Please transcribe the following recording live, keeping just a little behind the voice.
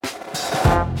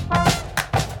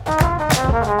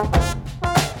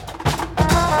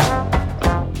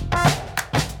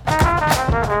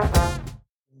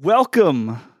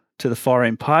Welcome to the Far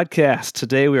Aim Podcast.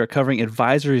 Today we are covering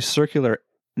Advisory Circular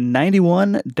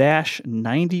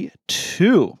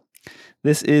 91-92.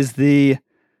 This is the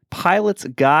pilot's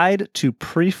guide to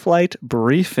pre-flight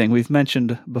briefing. We've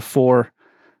mentioned before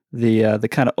the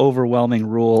kind of overwhelming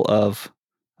rule of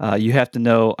you have to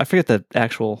know, I forget the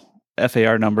actual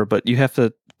FAR number, but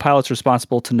pilot's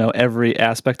responsible to know every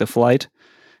aspect of flight.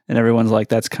 And everyone's like,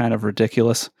 that's kind of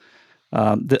ridiculous.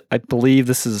 I believe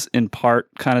this is in part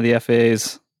kind of the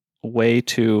FAA's way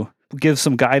to give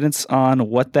some guidance on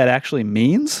what that actually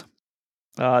means.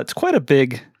 It's quite a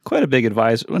big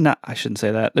advisory. Well, I shouldn't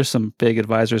say that. There's some big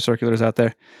advisory circulars out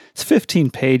there. It's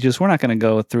 15 pages. We're not going to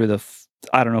go through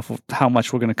I don't know how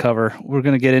much we're going to cover. We're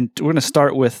going to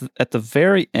start with, at the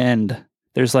very end,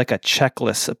 there's like a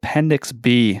checklist, Appendix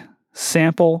B,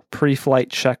 sample pre-flight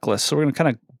checklist. So we're going to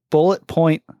kind of bullet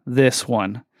point this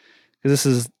one, because this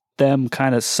is them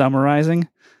kind of summarizing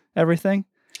everything.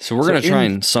 So we're going to try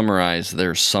and summarize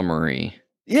their summary.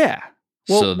 Yeah.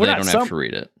 Well, so they don't have to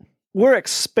read it. We're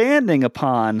expanding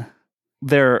upon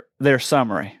their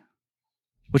summary,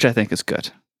 which I think is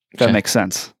good. That makes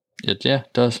sense. It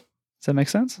does. Does that make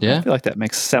sense? Yeah. I feel like that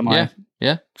makes semi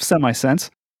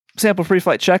sense. Sample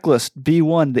pre-flight checklist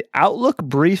B1, the Outlook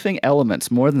briefing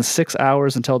elements, more than 6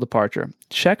 hours until departure.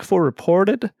 Check for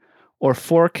reported or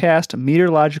forecast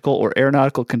meteorological or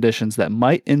aeronautical conditions that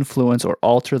might influence or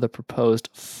alter the proposed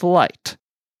flight.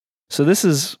 So this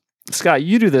is, Scott,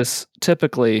 you do this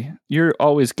typically. You're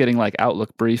always getting like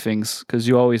Outlook briefings because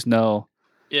you always know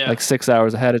like 6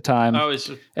 hours ahead of time,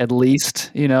 at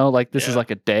least, like this is like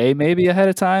a day maybe ahead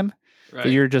of time. Right.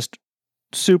 But you're just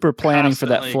super planning for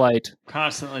that flight.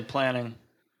 Constantly planning,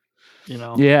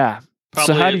 Yeah. Probably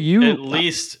so how do you... At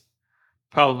least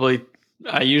probably...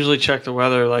 I usually check the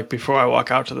weather like before I walk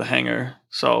out to the hangar,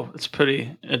 so it's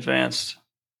pretty advanced.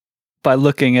 By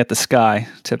looking at the sky,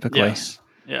 typically.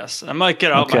 Yes. I might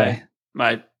get out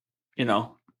my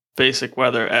basic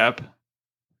weather app,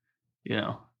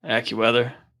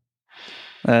 AccuWeather.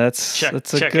 That's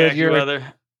a check good AccuWeather.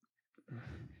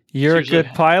 You're a good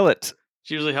pilot.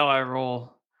 It's usually how I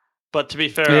roll. But to be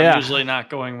fair, I'm usually not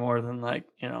going more than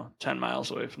 10 miles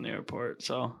away from the airport.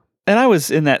 So. And I was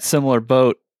in that similar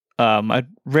boat. I'd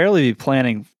rarely be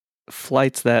planning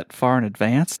flights that far in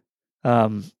advance.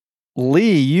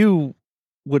 Lee, you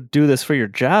would do this for your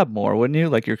job more, wouldn't you?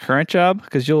 Like your current job?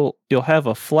 Because you'll have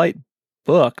a flight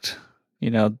booked,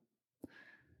 you'll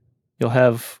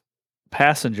have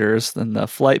passengers and the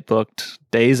flight booked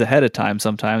days ahead of time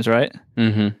sometimes, right?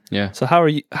 Mm-hmm. Yeah. So how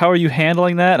are you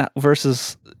handling that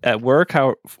versus at work?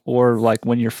 Or like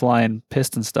when you're flying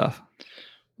piston stuff?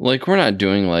 Like we're not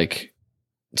doing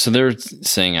so they're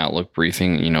saying Outlook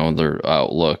briefing, their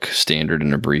Outlook standard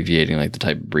and abbreviating like the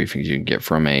type of briefings you can get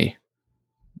from a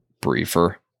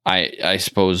briefer. I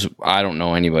suppose I don't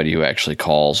know anybody who actually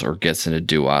calls or gets into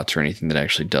Duots or anything that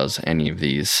actually does any of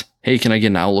these. Hey, can I get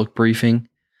an Outlook briefing?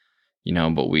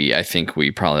 But I think we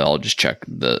probably all just check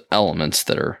the elements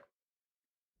that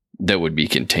would be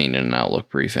contained in an Outlook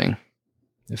briefing,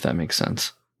 if that makes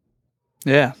sense.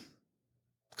 Yeah.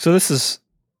 So this is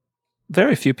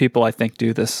very few people, I think,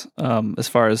 do this as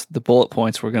far as the bullet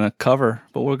points we're going to cover,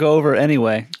 but we'll go over it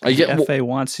anyway. FAA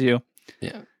wants you.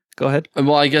 Yeah. Go ahead.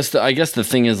 Well, I guess the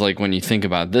thing is, like, when you think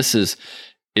about it,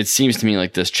 it seems to me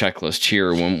like this checklist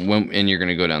here, when and you're going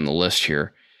to go down the list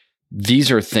here, these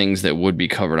are things that would be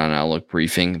covered on Outlook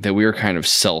briefing that we are kind of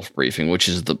self-briefing, which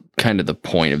is the kind of the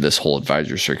point of this whole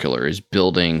advisory circular, is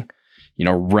building,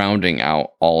 rounding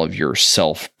out all of your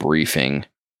self-briefing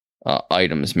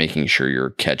items, making sure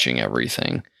you're catching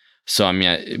everything. So I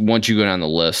mean, once you go down the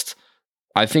list,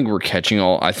 I think we're catching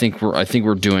all. I think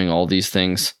we're doing all these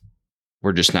things.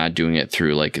 We're just not doing it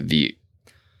through like the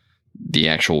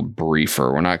actual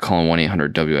briefer. We're not calling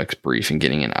 1-800-WX brief and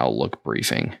getting an Outlook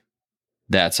briefing.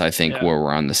 That's I think where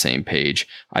we're on the same page.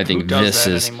 I think this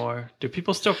is anymore. Do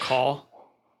people still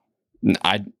call?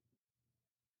 I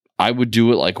would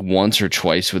do it like once or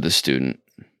twice with a student,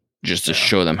 just to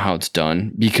show them how it's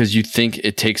done, because you think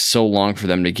it takes so long for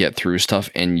them to get through stuff,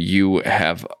 and you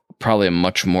have probably a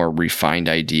much more refined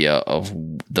idea of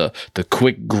the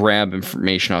quick grab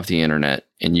information off the internet,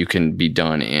 and you can be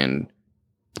done in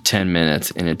 10 minutes,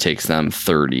 and it takes them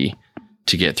 30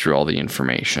 to get through all the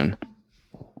information.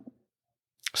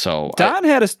 So Don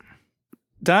had us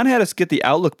get the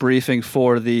Outlook briefing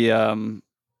for the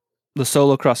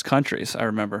solo cross countries, I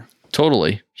remember.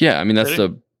 Totally. Yeah, I mean that's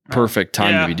the perfect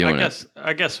time to be doing it.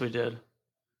 I guess we did.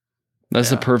 That's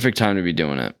the perfect time to be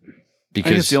doing it.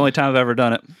 Because it's the only time I've ever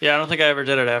done it. Yeah, I don't think I ever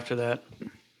did it after that.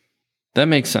 That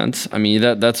makes sense. I mean,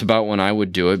 that's about when I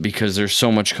would do it, because there's so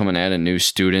much coming at a new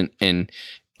student, and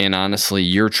And honestly,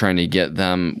 you're trying to get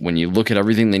them, when you look at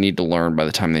everything they need to learn by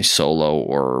the time they solo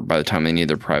or by the time they need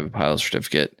their private pilot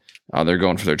certificate, they're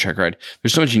going for their check ride.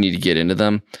 There's so much you need to get into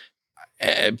them.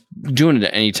 Doing it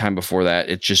at any time before that,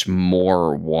 it's just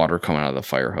more water coming out of the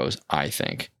fire hose, I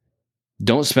think.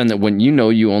 Don't spend that when you know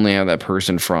you only have that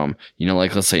person from,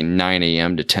 like let's say 9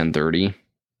 a.m. to 10:30.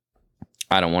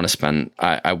 I don't want to spend,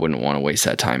 I wouldn't want to waste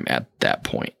that time at that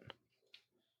point.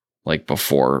 Like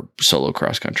before solo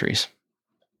cross countries,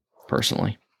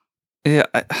 personally. Yeah,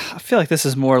 I feel like this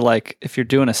is more like if you're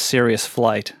doing a serious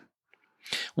flight.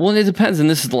 Well, and it depends. And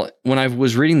this is when I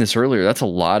was reading this earlier, that's a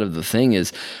lot of the thing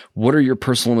is what are your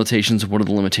personal limitations? What are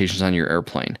the limitations on your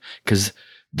airplane? Because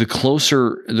the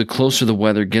closer the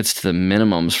weather gets to the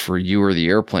minimums for you or the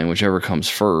airplane, whichever comes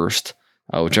first,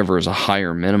 whichever is a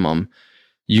higher minimum,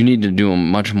 you need to do a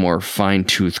much more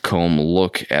fine-tooth comb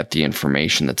look at the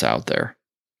information that's out there.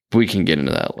 We can get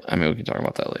into that. I mean, we can talk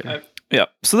about that later. Yeah.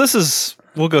 So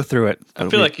we'll go through it. I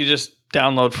feel like you just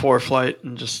download ForeFlight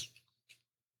and just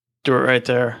do it right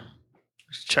there.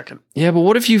 Just check it. Yeah, but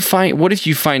what if you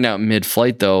find out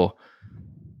mid-flight though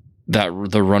that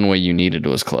the runway you needed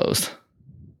was closed?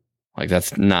 Like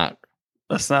that's not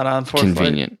on ForeFlight.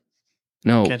 Convenient.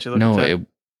 No, Can't you look at that?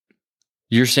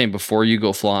 You're saying before you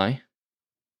go fly?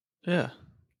 Yeah.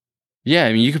 Yeah,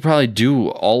 I mean you could probably do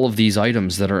all of these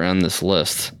items that are on this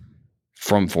list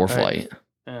from ForeFlight. Right.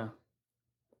 Yeah.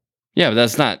 Yeah, but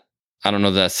that's not. I don't know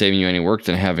if that's saving you any work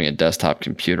than having a desktop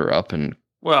computer up and.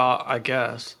 Well, I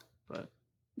guess, but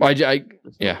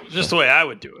yeah, just the way I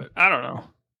would do it. I don't know.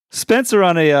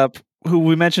 Spencer who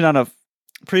we mentioned on a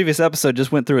previous episode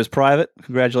just went through his private.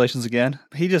 Congratulations again.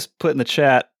 He just put in the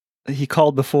chat. He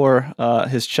called before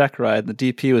his check ride. The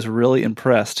DP was really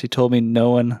impressed. He told me no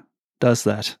one does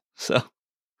that. So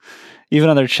even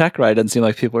on their check ride, it doesn't seem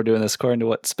like people are doing this, according to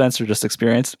what Spencer just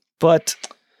experienced. But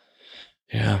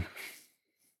yeah,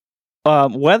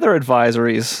 weather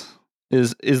advisories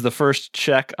is the first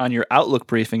check on your Outlook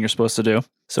briefing you're supposed to do.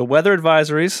 So weather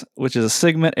advisories, which is a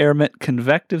SIGMET, AirMET,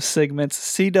 convective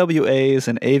SIGMETs, CWAs,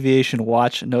 and aviation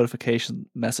watch notification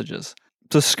messages.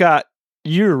 So Scott,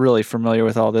 you're really familiar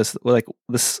with all this, like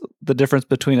the difference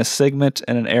between a SIGMET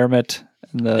and an AirMET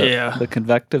and the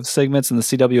convective SIGMETs and the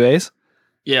CWAs?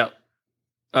 Yeah.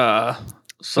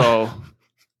 So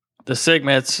the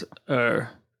SIGMETs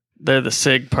they're the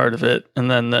SIG part of it,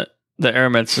 and then the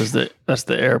AirMETs that's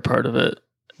the air part of it.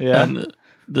 Yeah. And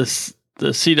the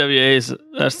CWAs,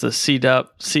 that's the CDUP,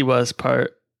 CWAS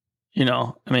part.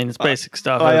 I mean, it's basic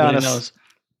stuff. Everybody knows.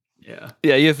 Yeah.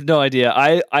 Yeah, you have no idea.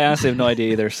 I honestly have no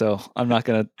idea either, so I'm not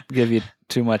going to give you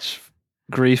too much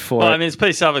grief for it. I mean, it's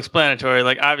pretty self-explanatory.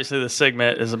 Like, obviously, the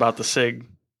SIGMET is about the SIG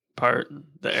part.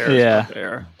 The air is about the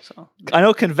air. So I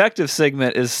know convective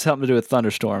SIGMET is something to do with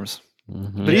thunderstorms.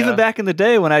 Mm-hmm. But even back in the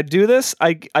day when I do this,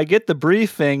 I get the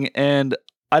briefing and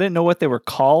I didn't know what they were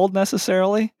called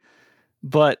necessarily,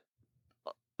 but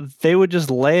they would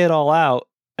just lay it all out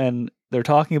and they're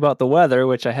talking about the weather,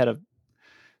 which I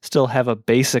still have a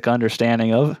basic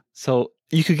understanding of. So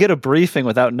you could get a briefing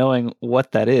without knowing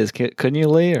what that is. Couldn't you,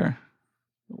 Lee? Or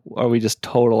are we just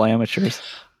total amateurs?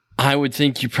 I would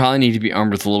think you probably need to be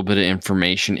armed with a little bit of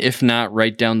information. If not,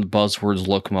 write down the buzzwords,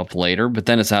 look them up later, but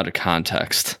then it's out of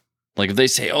context. Like if they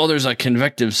say, oh, there's a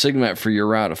convective SIGMET for your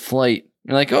route of flight,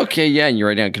 you're like, okay, yeah, and you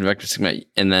write down convective SIGMET,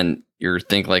 and then you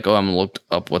think like, oh, I'm going to look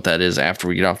up what that is after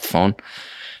we get off the phone.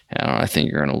 I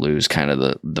think you're going to lose kind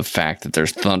of the fact that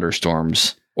there's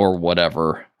thunderstorms or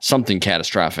whatever, something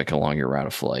catastrophic along your route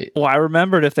of flight. Well, I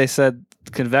remembered if they said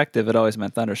convective, it always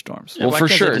meant thunderstorms. Yeah, well, for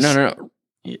sure. No.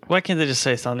 Why can't they just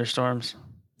say thunderstorms?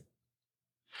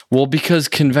 Well, because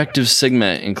convective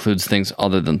SIGMET includes things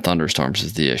other than thunderstorms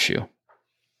is the issue.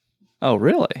 Oh,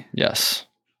 really? Yes.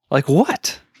 Like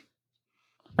what?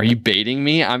 Are you baiting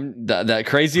me? I'm that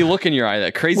crazy look in your eye.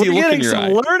 That crazy look in your eye. We're getting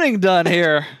some learning done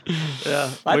here. Yeah,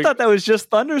 I thought that was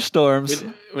just thunderstorms.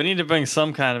 We need to bring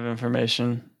some kind of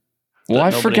information. Well,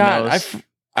 I forgot.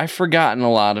 I've forgotten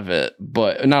a lot of it,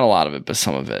 but not a lot of it, but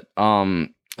some of it.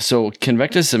 So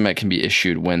convective SIGMET can be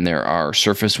issued when there are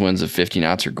surface winds of 50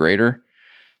 knots or greater,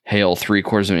 hail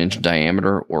 3/4 of an inch in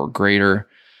diameter or greater.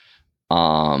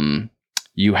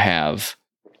 You have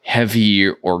heavy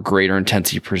or greater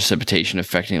intensity precipitation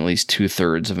affecting at least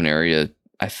 2/3 of an area.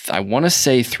 I want to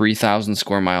say 3,000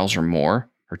 square miles or more,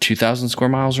 or 2,000 square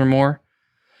miles or more.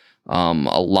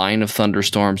 A line of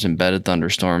thunderstorms, embedded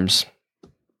thunderstorms,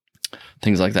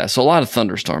 things like that. So a lot of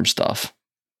thunderstorm stuff,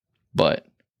 but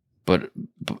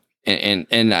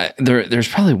there's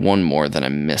probably one more that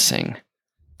I'm missing,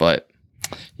 but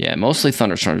yeah, mostly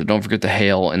thunderstorms. Don't forget the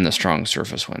hail and the strong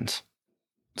surface winds.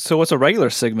 So what's a regular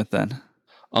SIGMET then?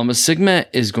 A SIGMET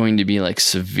is going to be like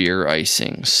severe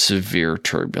icing, severe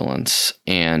turbulence,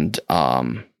 and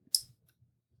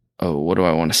what do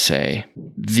I want to say?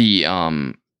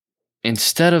 The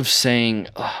instead of saying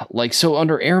like, so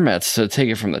under AirMets, to take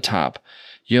it from the top,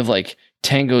 you have like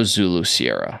Tango, Zulu,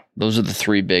 Sierra. Those are the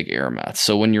 3 big AirMets.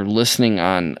 So when you're listening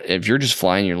if you're just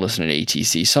flying, you're listening to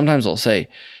ATC, sometimes they'll say,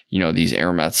 these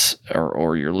AirMets,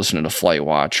 or you're listening to Flight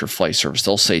Watch or Flight Service,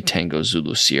 they'll say Tango,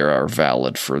 Zulu, Sierra are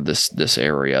valid for this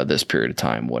area, this period of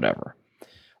time, whatever.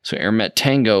 So AirMet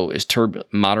Tango is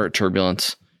moderate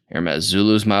turbulence, AirMet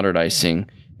Zulu is moderate icing,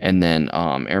 and then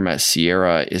AirMet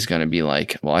Sierra is going to be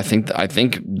like, well, I think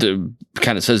the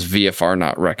kind of says VFR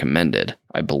not recommended,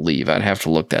 I believe. I'd have to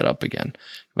look that up again,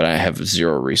 but I have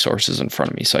 0 resources in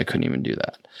front of me, so I couldn't even do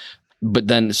that. But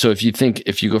then, so if you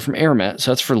go from AirMet,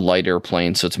 so that's for light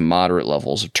airplanes, so it's moderate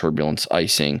levels of turbulence,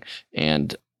 icing,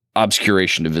 and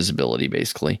obscuration to visibility,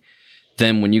 basically.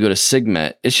 Then when you go to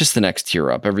SIGMET, it's just the next tier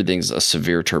up. Everything's a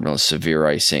severe turbulence, severe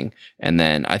icing. And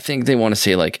then I think they want to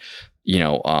say like,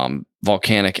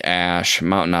 volcanic ash,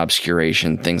 mountain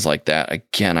obscuration, things like that.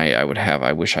 Again, I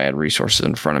wish I had resources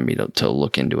in front of me to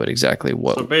look into it exactly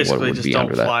what. So basically, what would just be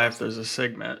don't fly if there's a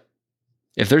SIGMET.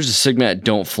 If there's a SIGMET,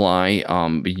 don't fly.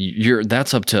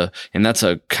 That's up to, and that's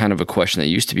a kind of a question that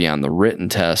used to be on the written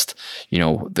test.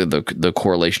 The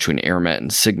correlation between AirMet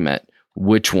and SIGMET.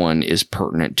 Which one is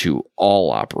pertinent to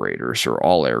all operators or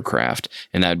all aircraft?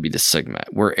 And that would be the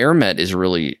SIGMET. Where AirMet is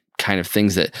really kind of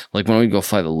things that, like when we go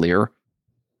fly the Lear,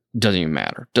 doesn't even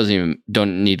matter.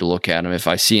 Don't need to look at them. If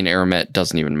I see an AirMet,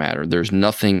 doesn't even matter. There's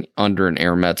nothing under an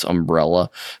AirMet's umbrella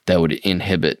that would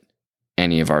inhibit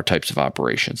any of our types of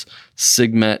operations.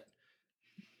 SIGMET,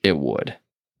 it would.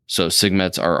 So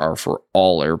SIGMETs are for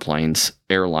all airplanes,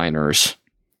 airliners,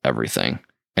 everything.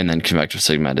 And then convective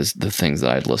SIGMET is the things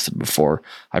that I had listed before.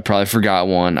 I probably forgot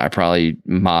one. I probably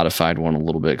modified one a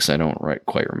little bit because I don't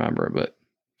quite remember it, but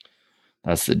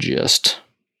that's the gist.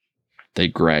 They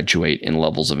graduate in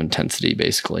levels of intensity,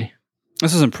 basically.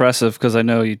 This is impressive because I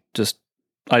know I just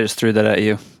threw that at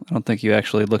you. I don't think you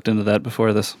actually looked into that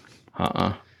before this.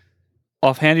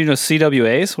 Offhand,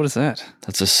 CWAs? What is that?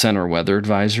 That's a center weather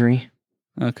advisory.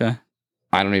 Okay.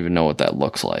 I don't even know what that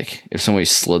looks like. If somebody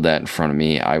slid that in front of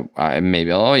me, I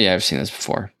maybe, oh yeah, I've seen this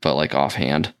before, but like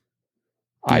offhand,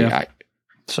 yeah.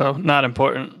 So not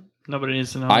important. Nobody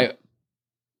needs to know.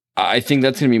 I think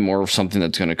that's going to be more of something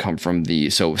that's going to come from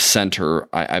center.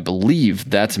 I believe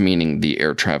that's meaning the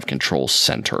air traffic control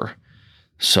center.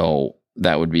 So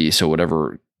that would be,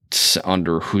 whatever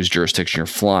under whose jurisdiction you're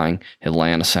flying,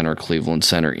 Atlanta Center, Cleveland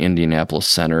Center, Indianapolis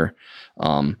Center,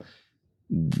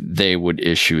 they would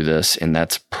issue this, and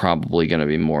that's probably going to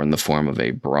be more in the form of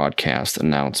a broadcast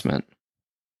announcement.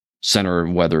 Center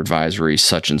weather advisory,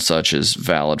 such and such is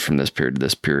valid from this period to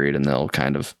this period, and they'll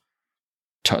kind of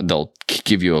they'll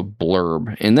give you a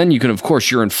blurb. And then you can, of course,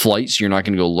 you're in flight, so you're not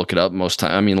going to go look it up most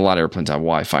time. I mean, a lot of airplanes have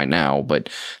Wi-Fi now, but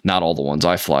not all the ones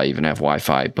I fly even have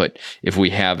Wi-Fi. But if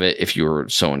we have it, if you're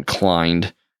so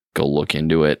inclined, go look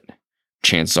into it.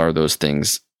 Chances are those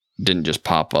things didn't just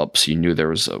pop up, so you knew there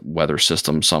was a weather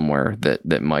system somewhere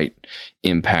that might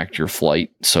impact your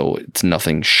flight. So it's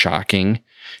nothing shocking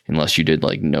unless you did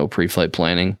like no pre-flight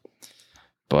planning.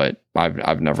 But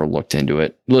I've never looked into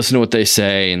it. Listen to what they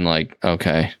say and like,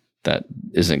 okay, that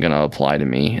isn't going to apply to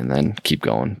me, and then keep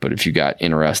going. But if you got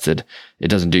interested, it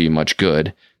doesn't do you much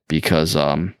good because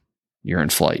you're in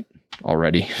flight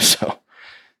already. So,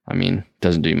 I mean, it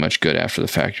doesn't do you much good after the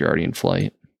fact. You're already in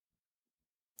flight.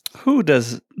 Who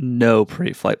does no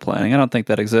pre-flight planning? I don't think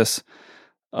that exists.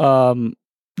 The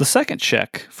second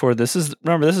check for this is,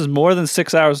 remember, this is more than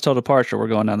 6 hours until departure. We're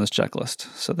going down this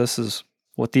checklist. So this is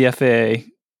what the FAA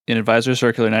in Advisory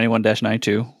Circular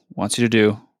 91-92 wants you to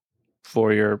do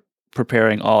for your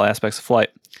preparing all aspects of flight,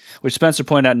 which Spencer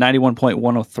pointed out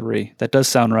 91.103. That does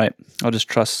sound right. I'll just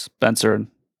trust Spencer, and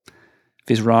if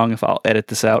he's wrong, I'll edit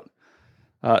this out.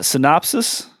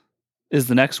 Synopsis is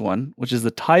the next one, which is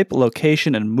the type,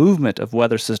 location, and movement of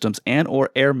weather systems and or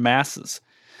air masses.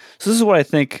 So this is what I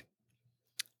think.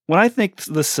 When I think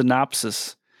the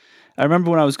synopsis, I remember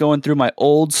when I was going through my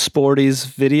old Sporties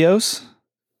videos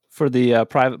for the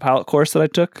private pilot course that I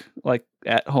took, like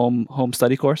at home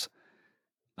study course,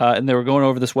 and they were going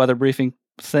over this weather briefing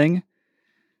thing.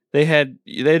 They had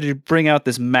to bring out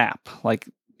this map, like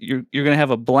you're going to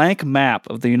have a blank map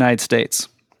of the United States,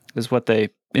 is what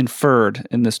they inferred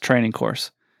in this training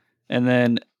course. And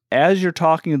then as you're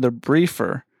talking to the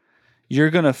briefer, you're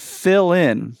going to fill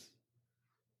in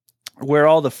where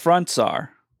all the fronts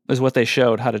are, is what they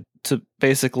showed, how to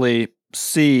basically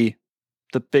see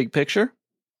the big picture,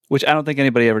 which I don't think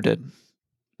anybody ever did.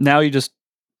 Now you just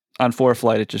on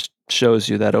ForeFlight, it just shows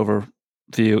you that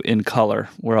overview in color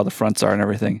where all the fronts are and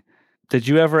everything. Did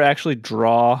you ever actually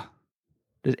draw?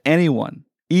 Did anyone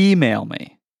email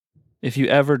me if you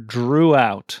ever drew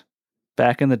out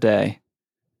back in the day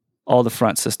all the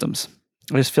front systems?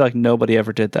 I just feel like nobody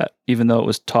ever did that, even though it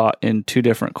was taught in 2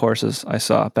 different courses I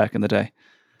saw back in the day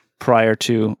prior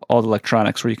to all the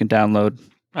electronics where you can download.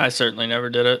 I certainly never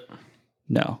did it.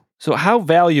 No. So how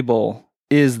valuable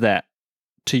is that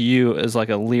to you as like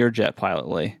a Learjet pilot,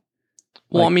 Lee?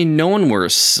 Well, I mean, knowing where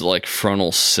like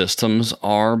frontal systems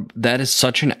are, that is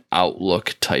such an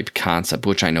Outlook type concept,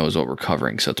 which I know is what we're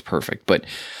covering, so it's perfect. But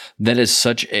that is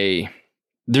such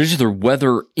there's either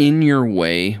weather in your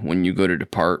way when you go to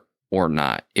depart or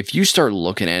not. If you start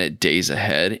looking at it days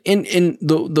ahead, and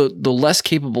the less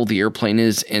capable the airplane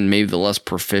is, and maybe the less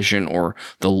proficient or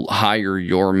the higher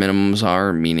your minimums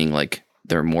are, meaning like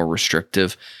they're more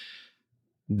restrictive,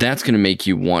 that's going to make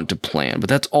you want to plan. But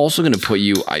that's also going to put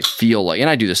you, I feel like, and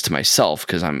I do this to myself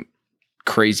because I'm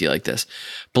crazy like this,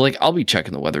 but like I'll be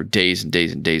checking the weather days and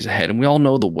days and days ahead. And we all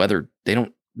know the weather, they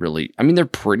don't really, I mean, they're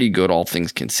pretty good, all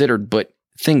things considered, but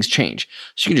things change.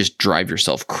 So you can just drive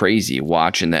yourself crazy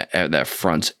watching that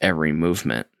front's every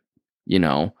movement, you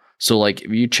know? So like if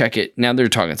you check it, now they're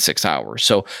talking 6 hours.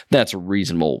 So that's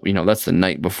reasonable. You know, that's the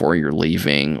night before you're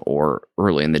leaving or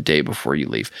early in the day before you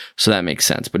leave. So that makes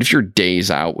sense. But if you're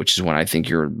days out, which is when I think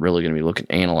you're really going to be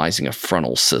analyzing a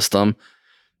frontal system,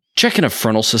 checking a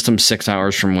frontal system 6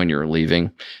 hours from when you're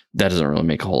leaving, that doesn't really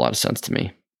make a whole lot of sense to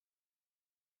me.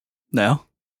 No.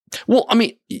 Well, I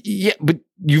mean, yeah, but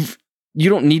you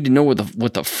don't need to know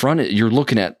what the front is. You're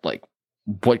looking at like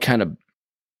what kind of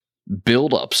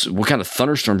buildups, what kind of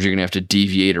thunderstorms you're going to have to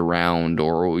deviate around,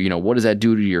 or, you know, what does that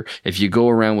do to if you go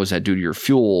around, what does that do to your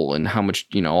fuel and how much,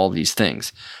 you know, all these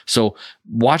things. So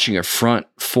watching a front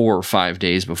 4 or 5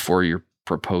 days before your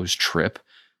proposed trip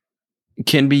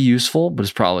can be useful, but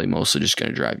it's probably mostly just going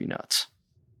to drive you nuts.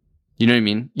 You know what I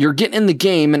mean? You're getting in the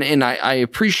game, and I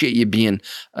appreciate you being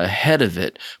ahead of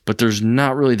it, but there's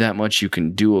not really that much you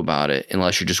can do about it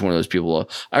unless you're just one of those people.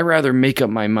 I'd rather make up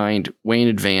my mind way in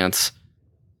advance,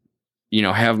 you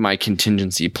know, have my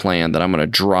contingency plan that I'm going to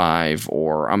drive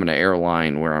or I'm going to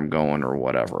airline where I'm going or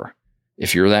whatever.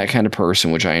 If you're that kind of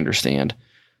person, which I understand,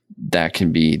 that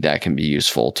can be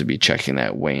useful to be checking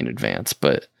that way in advance.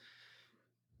 But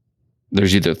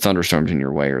there's either thunderstorms in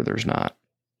your way or there's not.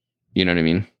 You know what I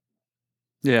mean?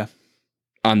 Yeah.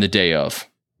 On the day of.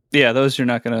 Yeah, those you're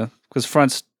not going to, because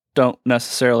fronts don't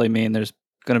necessarily mean there's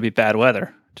going to be bad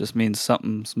weather. It just means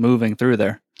something's moving through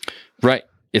there. Right.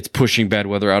 It's pushing bad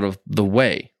weather out of the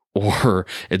way, or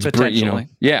it's, you know,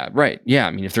 yeah, right. Yeah.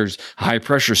 I mean, if there's a high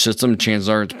pressure system, chances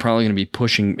are it's probably going to be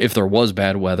pushing, if there was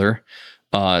bad weather,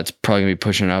 it's probably going to be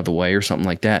pushing it out of the way or something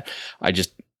like that.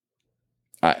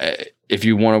 If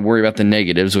you want to worry about the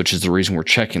negatives, which is the reason we're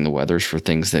checking the weathers for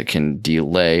things that can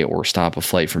delay or stop a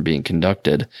flight from being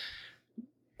conducted,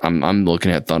 I'm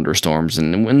looking at thunderstorms.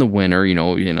 And in the winter, you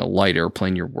know, in a light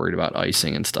airplane, you're worried about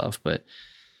icing and stuff. But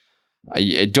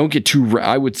don't get too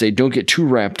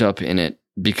wrapped up in it,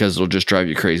 because it'll just drive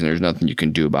you crazy and there's nothing you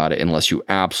can do about it unless you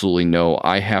absolutely know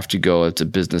I have to go. It's a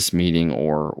business meeting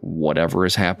or whatever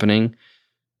is happening.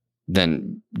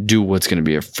 Then do what's going to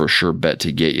be a for sure bet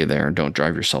to get you there, and don't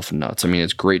drive yourself nuts. I mean,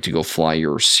 it's great to go fly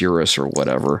your Cirrus or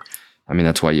whatever. I mean,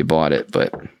 that's why you bought it,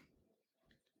 but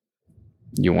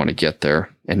you want to get there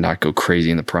and not go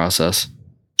crazy in the process.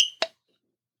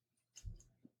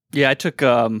 Yeah,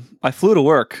 I flew to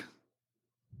work.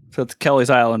 So it's Kelly's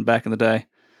Island back in the day.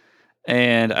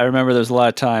 And I remember there's a lot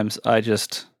of times I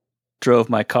just drove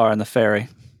my car on the ferry,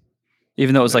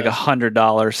 even though it was like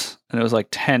 $100 and it was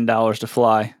like $10 to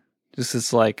fly. Just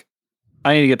it's like,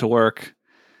 I need to get to work.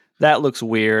 That looks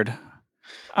weird.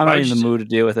 I'm not in the mood to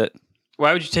deal with it.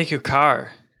 Why would you take your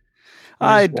car?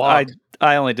 I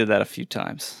only did that a few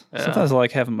times. Yeah. Sometimes I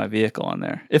like having my vehicle on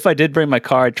there. If I did bring my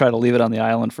car, I'd try to leave it on the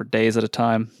island for days at a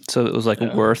time. So it was like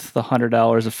worth the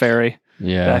 $100 a ferry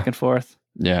back and forth.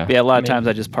 Yeah. But yeah, a lot of times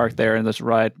I just park there and just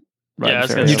ride the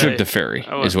ferry. You took the ferry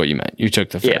is what you meant. You took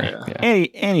the ferry. Yeah.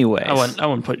 Anyways. I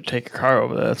wouldn't take your car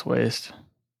over there. That's waste.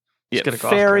 Yeah,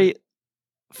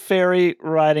 ferry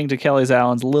riding to Kelly's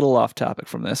Island's a little off topic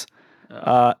from this.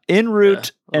 En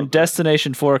route and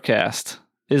destination forecast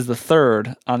is the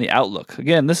third on the Outlook.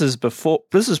 Again, this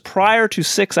is prior to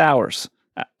 6 hours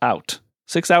out.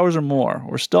 6 hours or more.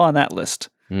 We're still on that list.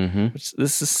 Mm-hmm.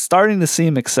 This is starting to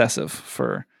seem excessive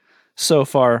for so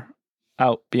far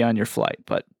out beyond your flight,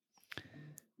 but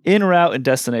en route and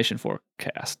destination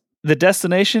forecast. The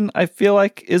destination, I feel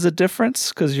like, is a difference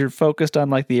because you're focused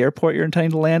on like the airport you're intending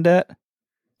to land at,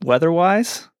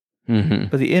 weather-wise. Mm-hmm.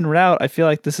 But the en route, I feel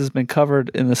like this has been covered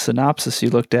in the synopsis you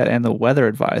looked at and the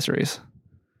weather advisories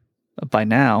by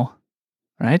now,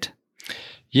 right?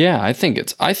 Yeah, I think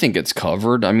it's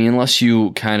covered. I mean, unless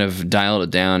you kind of dialed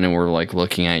it down and we're like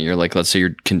looking at you're like, let's say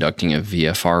you're conducting a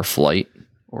VFR flight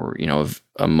or, you know,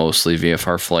 a mostly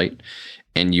VFR flight,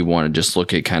 and you want to just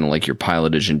look at kind of like your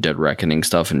pilotage and dead reckoning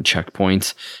stuff and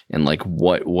checkpoints and like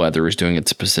what weather is doing at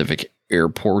specific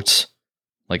airports,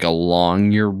 like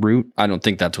along your route. I don't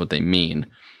think that's what they mean,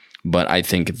 but I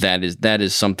think that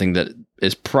is something that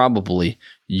is probably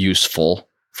useful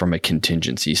from a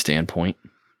contingency standpoint.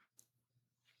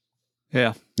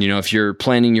 Yeah. You know, if you're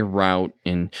planning your route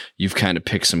and you've kind of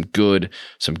picked some good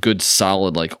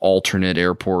solid like alternate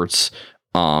airports,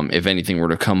 if anything were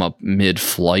to come up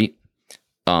mid-flight,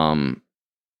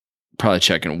 probably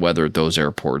checking weather at those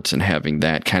airports and having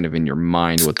that kind of in your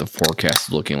mind what the forecast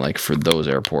is looking like for those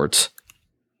airports,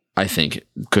 I think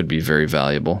could be very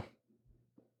valuable.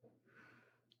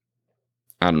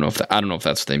 I don't know if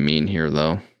that's what they mean here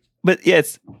though. But yeah,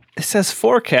 it says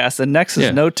forecast, and next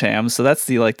is NOTAM, so that's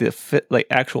the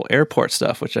actual airport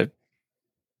stuff, which I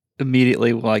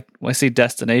immediately like when I see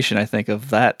destination, I think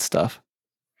of that stuff.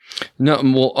 No,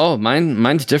 well,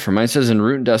 mine's different. Mine says en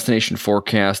route and destination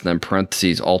forecast, and then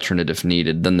parentheses alternate if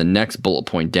needed. Then the next bullet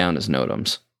point down is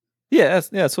NOTAMs. Yeah,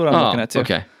 that's what I'm looking at too.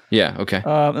 Okay. Yeah. Okay.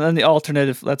 And then the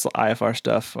alternative, that's IFR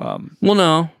stuff. Well,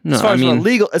 no. As far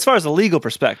as a legal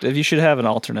perspective, you should have an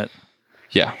alternate.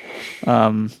 Yeah.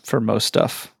 For most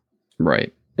stuff.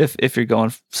 Right. If you're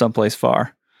going someplace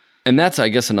far. And that's, I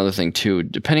guess, another thing too,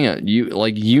 depending on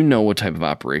you know what type of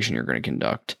operation you're going to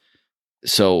conduct.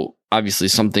 So obviously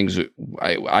some things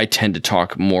I tend to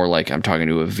talk more like I'm talking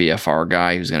to a VFR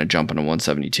guy who's going to jump on a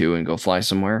 172 and go fly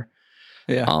somewhere.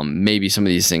 Yeah. Maybe some of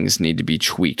these things need to be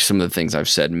tweaked. Some of the things I've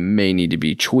said may need to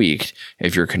be tweaked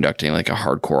if you're conducting like a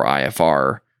hardcore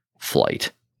IFR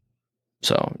flight.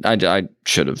 So I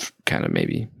should have kind of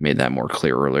maybe made that more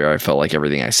clear earlier. I felt like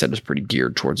everything I said was pretty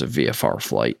geared towards a VFR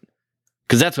flight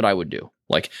because that's what I would do.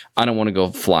 Like, I don't want to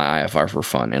go fly IFR for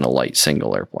fun in a light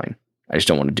single airplane. I just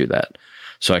don't want to do that.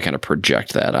 So I kind of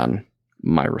project that on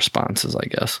my responses, I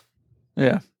guess.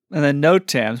 Yeah. And then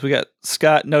NOTAMs. We got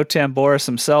Scott NOTAM Boris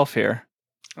himself here.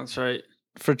 That's right.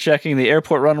 For checking the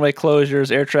airport runway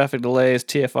closures, air traffic delays,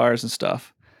 TFRs and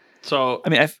stuff. So, I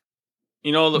mean, the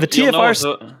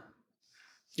TFRs...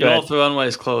 You know if the runway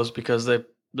is closed because there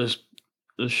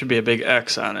should be a big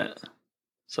X on it.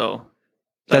 So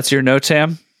that's your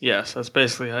NOTAM? Yes, that's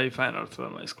basically how you find out if the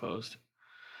runway is closed.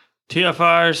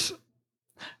 TFRs,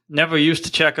 never used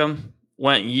to check them.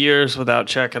 Went years without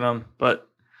checking them, but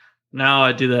now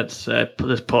I do that.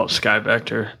 Just pull up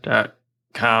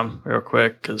skybector.com real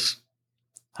quick because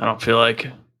I don't feel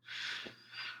like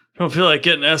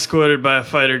getting escorted by a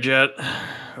fighter jet.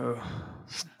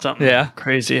 Something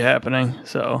crazy happening.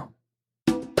 So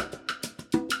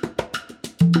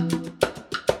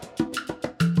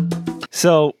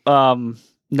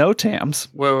NOTAMs.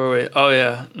 Where were we? Oh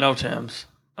yeah, NOTAMs.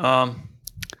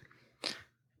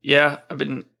 Yeah, I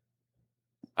don't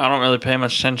really pay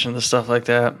much attention to stuff like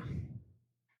that.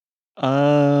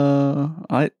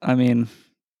 I mean,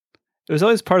 it was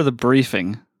always part of the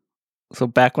briefing. So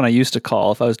back when I used to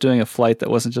call, if I was doing a flight that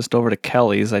wasn't just over to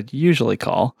Kelly's, I'd usually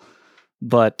call.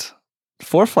 But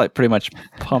ForeFlight pretty much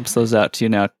pumps those out to you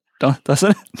now,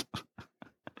 doesn't it?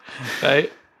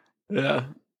 Right? Yeah.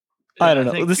 I don't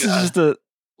know. This is just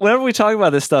whenever we talk about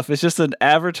this stuff, it's just an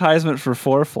advertisement for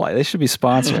ForeFlight. They should be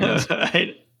sponsoring us.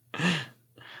 Right.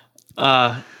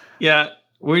 Yeah.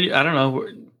 I don't know.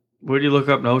 Where do you look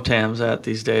up NOTAMs at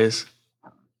these days?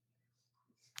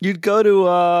 You'd go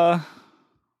to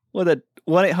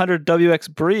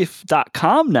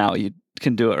 1-800-WXBrief.com now. You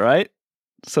can do it, right?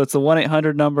 So it's a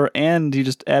 1-800 number, and you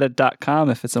just add a .com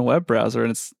if it's in a web browser,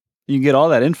 and you can get all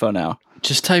that info now.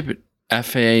 Just type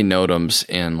FAA NOTAMs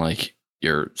in like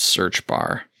your search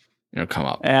bar. It'll come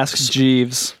up. Ask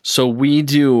Jeeves. So we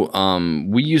do.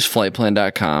 We use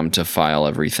flightplan.com to file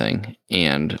everything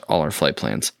and all our flight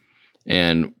plans,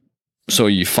 and so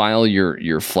you file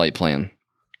your flight plan,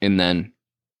 and then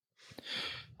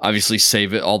obviously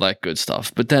save it, all that good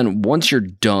stuff. But then once you're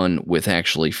done with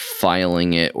actually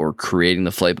filing it or creating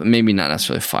the flight, but maybe not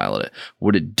necessarily file it,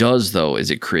 what it does though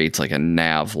is it creates like a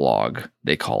nav log,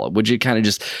 they call it, which it kind of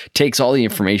just takes all the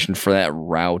information for that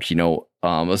route. You know,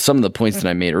 some of the points that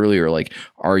I made earlier, like,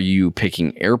 are you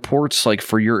picking airports like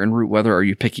for your en route weather? Are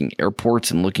you picking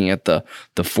airports and looking at the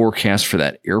forecast for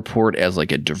that airport as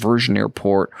like a diversion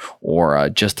airport or a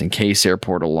just in case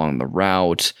airport along the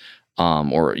route?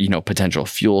 or, potential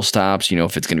fuel stops,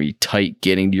 if it's going to be tight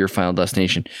getting to your final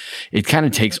destination. It kind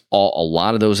of takes a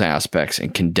lot of those aspects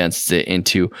and condenses it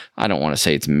into, I don't want to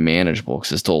say it's manageable because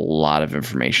there's still a lot of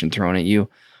information thrown at you,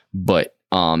 but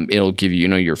it'll give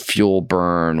you, your fuel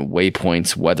burn,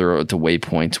 waypoints,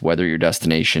 weather your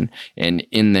destination, and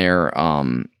in there,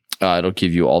 it'll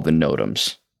give you all the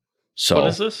NOTAMs. So what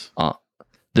is this?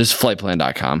 This is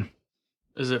flightplan.com.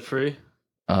 Is it free?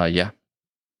 Yeah.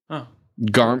 Oh.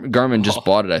 Garmin just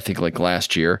bought it, I think, like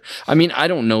last year. I mean, I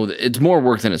don't know. It's more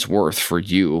work than it's worth for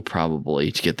you,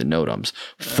 probably, to get the NOTAMs.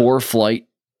 Yeah. ForeFlight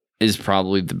is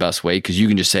probably the best way because you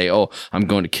can just say, "Oh, I'm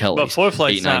going to Kelly's." But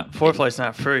ForeFlight's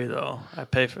not free though. I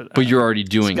pay for that. But you're already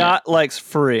doing Scott likes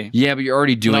free. Yeah, but you're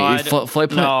already doing it.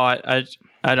 FlightPlan. No,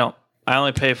 I don't. I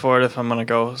only pay for it if I'm going to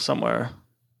go somewhere.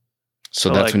 So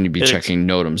that's when you'd be checking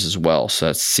NOTAMs as well. So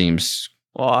that seems.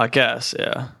 Well, I guess,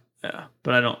 yeah.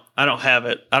 But I don't have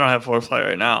it. I don't have ForeFlight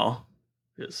right now.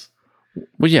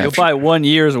 Well, yeah, you'll buy 1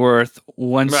 year's worth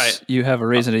once you have a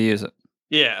reason to use it.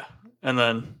 Yeah, and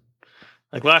then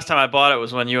like last time I bought it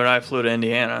was when you and I flew to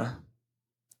Indiana.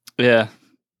 Yeah,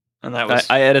 and that was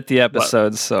I edit the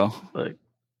episodes, so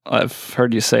I've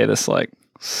heard you say this like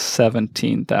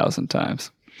 17,000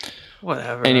 times.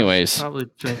 Whatever. Anyways, probably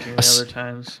drinking the other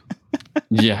times.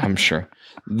 Yeah, I'm sure.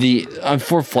 The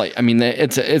ForeFlight, I mean,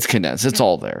 it's condensed. It's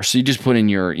all there. So you just put in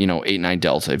your, 89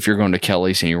 Delta. If you're going to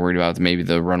Kelly's and you're worried about maybe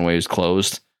the runway is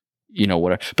closed,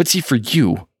 whatever. But see, for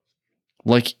you,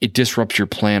 like it disrupts your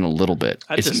plan a little bit.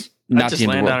 I just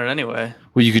land on it anyway.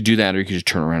 Well, you could do that, or you could just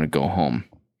turn around and go home.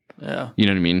 Yeah. You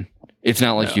know what I mean? It's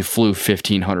not like you flew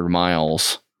 1,500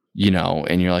 miles,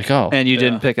 and you're like, oh. And you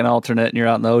didn't pick an alternate and you're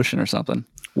out in the ocean or something.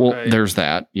 Well, there's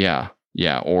that. Yeah.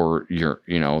 Yeah, or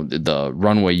the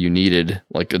runway you needed,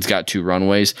 like it's got 2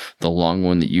 runways. The long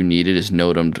one that you needed is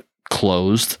NOTAMed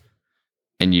closed,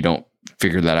 and you don't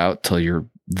figure that out till you're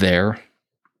there.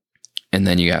 And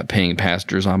then you got paying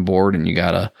passengers on board, and you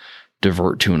got to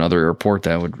divert to another airport.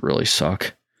 That would really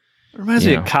suck. It reminds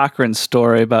me of Cochrane's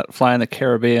story about flying the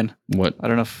Caribbean. What? I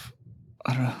don't know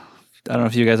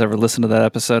if you guys ever listened to that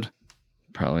episode.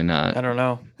 Probably not. I don't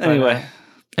know. Anyway,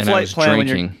 and I was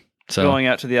drinking. So. Going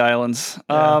out to the islands.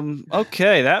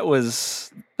 Okay, that was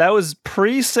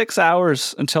pre 6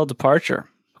 hours until departure,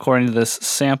 according to this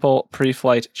sample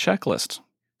pre-flight checklist.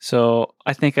 So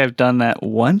I think I've done that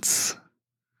once.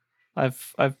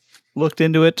 I've looked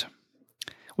into it,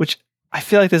 which I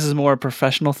feel like this is more a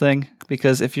professional thing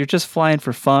because if you're just flying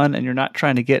for fun and you're not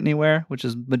trying to get anywhere, which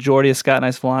is majority of Scott and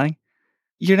I's flying,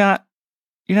 you're not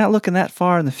looking that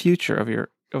far in the future of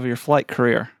your flight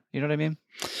career. You know what I mean?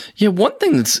 Yeah, one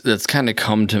thing that's kind of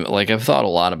come to, like, I've thought a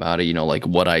lot about it, like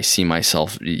what I see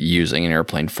myself using an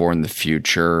airplane for in the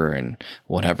future and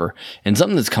whatever. And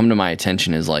something that's come to my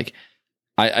attention is like,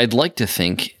 I'd like to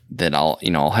think that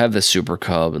I'll have the Super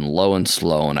Cub and low and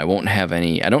slow, and I won't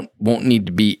need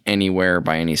to be anywhere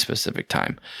by any specific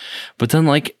time. But then,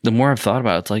 like, the more I've thought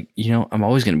about it, it's like, I'm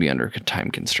always going to be under a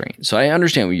time constraint. So I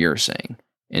understand what you're saying.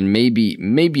 And maybe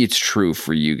it's true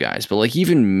for you guys, but like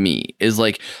even me is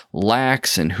like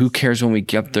lax and who cares when we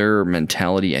get there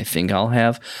mentality. I think I'll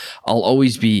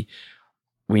always be,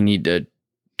 we need to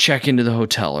check into the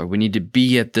hotel or we need to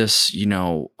be at this,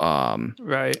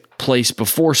 place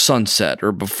before sunset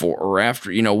or before or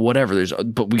after, whatever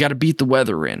but we got to beat the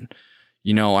weather in,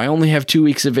 I only have 2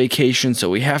 weeks of vacation. So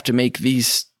we have to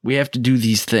do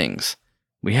these things.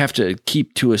 We have to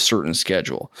keep to a certain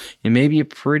schedule. It may be a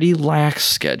pretty lax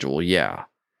schedule, yeah.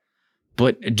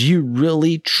 But do you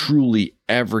really, truly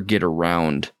ever get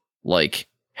around, like,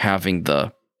 having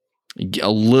a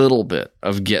little bit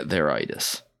of get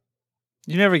there-itis?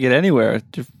 You never get anywhere.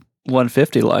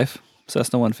 150 life.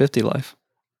 Cessna 150 life.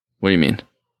 What do you mean?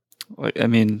 I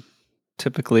mean,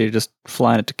 typically you're just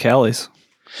flying it to Kelly's.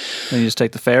 Then you just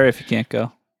take the ferry if you can't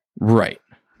go. Right.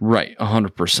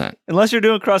 100%. Unless you're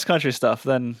doing cross-country stuff,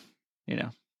 then,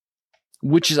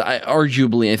 Which is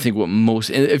arguably, I think, what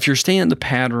most... If you're staying in the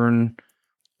pattern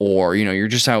or, you're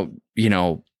just out,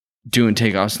 doing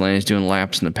takeoffs, landings, doing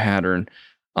laps in the pattern,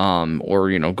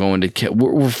 or, going to...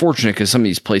 We're fortunate because some of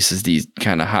these places, these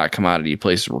kind of hot commodity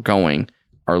places we're going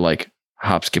are like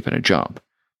hop, skip, and a jump.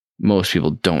 Most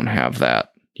people don't have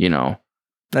that,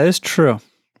 That is true.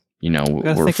 We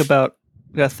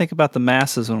gotta think about the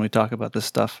masses when we talk about this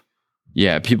stuff.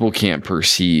 Yeah, people can't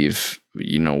perceive,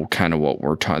 kind of what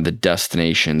we're talking. The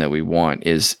destination that we want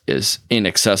is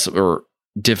inaccessible or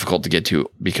difficult to get to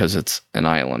because it's an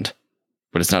island,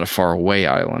 but it's not a far away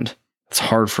island. It's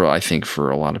hard for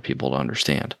a lot of people to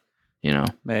understand,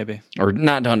 Maybe. Or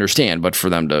not to understand, but for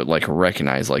them to like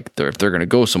recognize, like if they're going to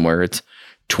go somewhere, it's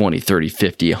 20, 30,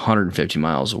 50, 150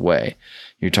 miles away.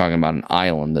 You're talking about an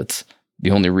island that's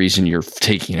the only reason you're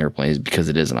taking an airplane is because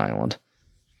it is an island.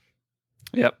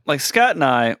 Yep. Like Scott and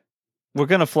I, we're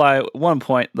going to fly at one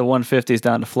point the 150s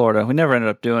down to Florida. We never ended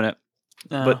up doing it.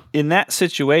 No. But in that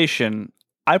situation,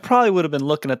 I probably would have been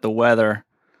looking at the weather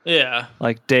yeah.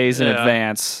 like days in Yeah.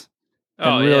 advance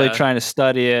and really trying to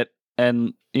study it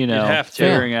and, have to.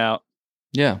 figuring out.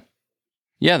 Yeah.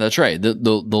 Yeah, that's right. The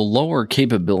lower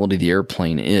capability the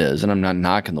airplane is, and I'm not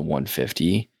knocking the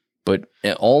 150, but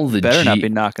all the Better not be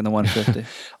knocking the 150.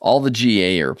 all the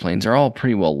GA airplanes are all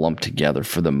pretty well lumped together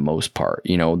for the most part.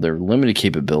 They're limited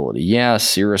capability. Yeah,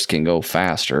 Cirrus can go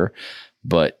faster,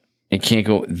 but it can't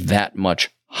go that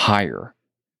much higher.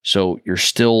 So you're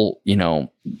still,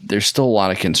 there's still a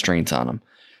lot of constraints on them.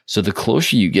 So the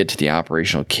closer you get to the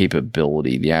operational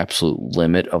capability, the absolute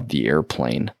limit of the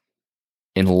airplane,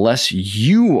 unless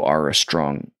you are a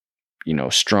strong in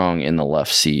the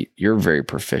left seat, you're very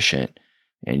proficient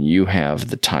and you have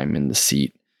the time in the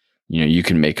seat, you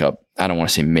can make up, I don't want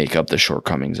to say make up the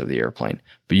shortcomings of the airplane,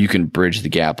 but you can bridge the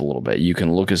gap a little bit. You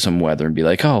can look at some weather and be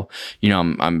like, oh,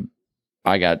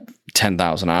 I got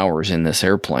 10,000 hours in this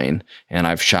airplane and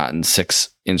I've shot in 6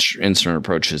 instrument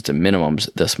approaches to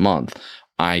minimums this month.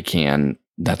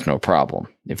 That's no problem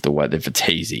if it's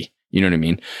hazy, you know what I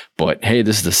mean? But hey,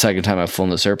 this is the second time I've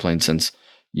flown this airplane since,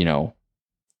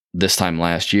 this time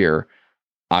last year.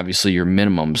 Obviously your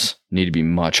minimums need to be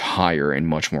much higher and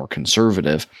much more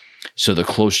conservative. So the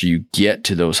closer you get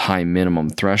to those high minimum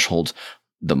thresholds,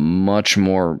 the much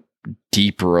more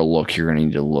deeper a look you're going to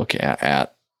need to look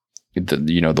at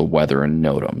the weather and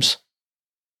NOTAMs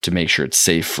to make sure it's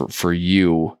safe for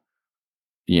you,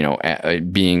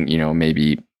 being,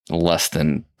 maybe less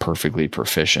than perfectly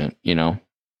proficient,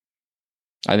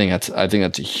 I think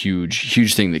that's a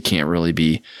huge thing that can't really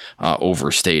be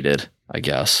overstated, I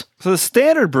guess. So the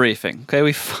standard briefing, okay,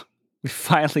 we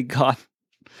finally got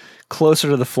closer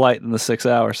to the flight than the 6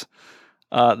 hours.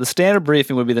 The standard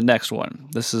briefing would be the next one.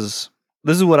 This is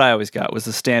what I always got was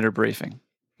the standard briefing.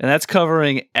 And that's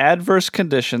covering adverse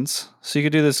conditions. So you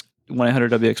could do this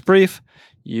 1-800-WX brief.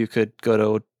 You could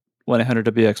go to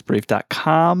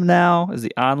 1-800-WXbrief.com now is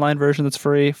the online version that's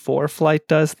free. 4Flight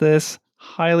does this.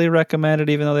 Highly recommended,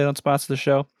 even though they don't sponsor the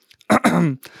show.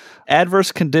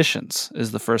 Adverse conditions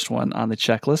is the first one on the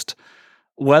checklist.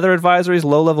 Weather advisories,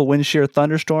 low-level wind shear,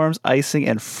 thunderstorms, icing,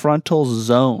 and frontal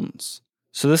zones.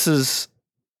 So this is,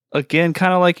 again,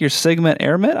 kind of like your SIGMET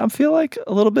AirMet, I feel like,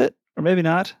 a little bit. Or maybe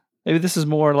not. Maybe this is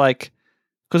more like,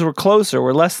 because we're closer,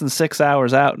 we're less than 6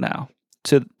 hours out now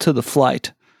to the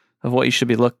flight of what you should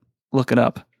be looking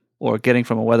up or getting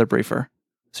from a weather briefer.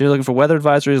 So you're looking for weather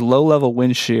advisories, low-level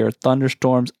wind shear,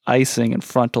 thunderstorms, icing, and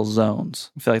frontal zones.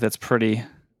 I feel like that's pretty...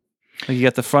 Like you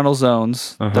got the frontal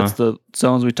zones. Uh-huh. That's the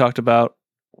zones we talked about.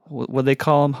 What do they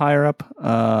call them higher up?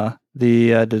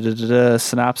 The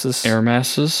synopsis. Air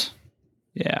masses?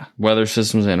 Yeah. Weather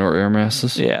systems and or air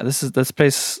masses? Yeah, this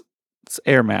space... It's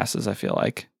air masses, I feel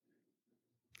like.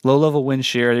 Low-level wind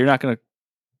shear. You're not going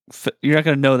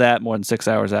to know that more than 6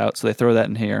 hours out, so they throw that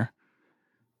in here.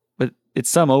 But it's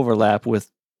some overlap with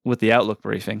the Outlook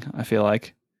briefing, I feel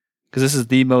like. Because this is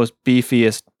the most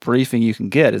beefiest briefing you can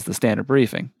get is the standard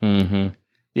briefing. Mm-hmm.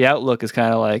 The Outlook is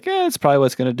kind of like, it's probably what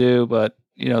it's going to do, but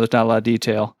there's not a lot of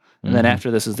detail. And then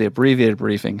after this is the abbreviated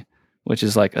briefing, which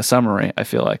is like a summary, I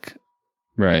feel like.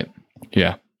 Right.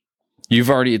 Yeah.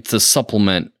 It's to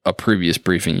supplement a previous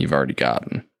briefing you've already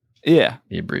gotten. Yeah.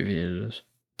 The abbreviated is.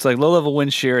 It's like low-level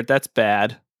wind shear, that's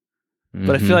bad. Mm-hmm.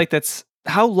 But I feel like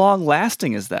how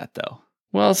long-lasting is that, though?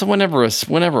 Well, so whenever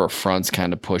a front's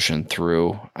kind of pushing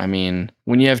through, I mean,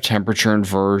 when you have temperature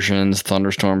inversions,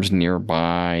 thunderstorms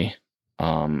nearby,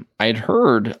 I had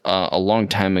heard a long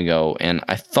time ago, and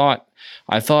I thought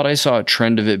I saw a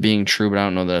trend of it being true, but I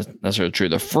don't know that that's necessarily true.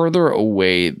 The further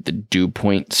away the dew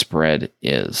point spread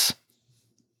is,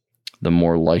 the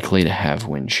more likely to have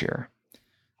wind shear,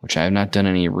 which I have not done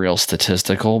any real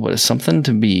statistical, but it's something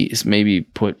to be maybe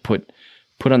put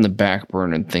on the back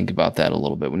burner and think about that a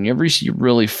little bit. Whenever you see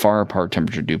really far apart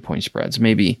temperature dew point spreads,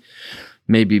 maybe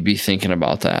be thinking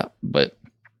about that. But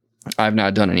I've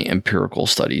not done any empirical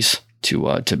studies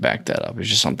to back that up. It's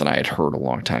just something I had heard a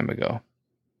long time ago.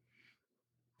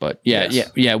 But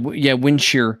wind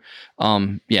shear.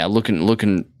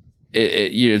 Looking,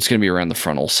 it's going to be around the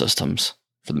frontal systems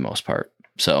for the most part.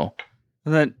 So,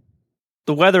 and then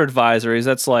the weather advisories.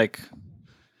 That's like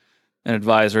an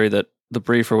advisory that the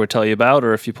briefer would tell you about,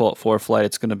 or if you pull up 4Flight,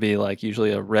 it's going to be like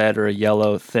usually a red or a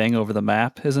yellow thing over the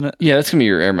map, isn't it? Yeah, that's going to be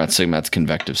your AirMet SIGMETs,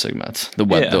 convective SIGMETs,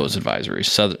 those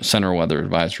advisories, center weather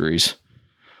advisories.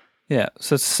 Yeah,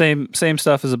 so it's the same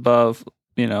stuff as above.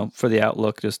 for the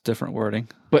outlook, just different wording.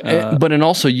 But and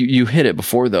also you hit it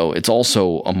before though. It's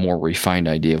also a more refined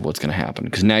idea of what's going to happen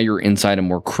because now you're inside a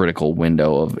more critical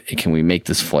window of can we make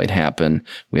this flight happen?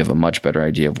 We have a much better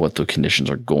idea of what the conditions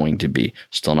are going to be.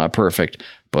 Still not perfect,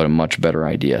 but a much better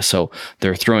idea. So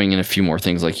they're throwing in a few more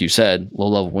things, like you said, low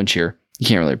level wind shear. You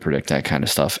can't really predict that kind of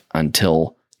stuff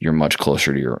until you're much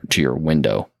closer to your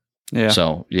window. Yeah.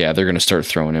 So yeah, they're going to start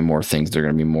throwing in more things. They're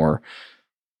going to be more,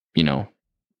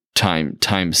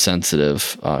 time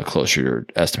sensitive, closer to your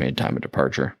estimated time of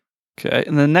departure. Okay,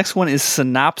 and the next one is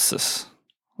synopsis.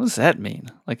 What does that mean?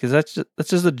 Like, that's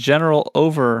just a general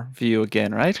overview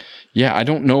again, right? Yeah, I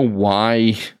don't know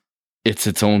why it's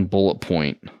its own bullet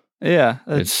point. Yeah,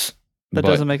 that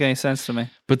doesn't make any sense to me.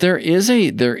 But there is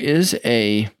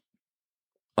a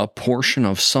portion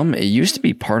of some. It used to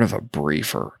be part of a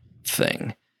briefer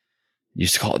thing.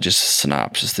 Used to call it just a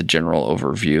synopsis, the general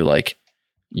overview, like,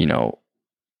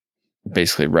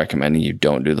 basically recommending you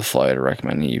don't do the flight or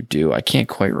recommending you do. I can't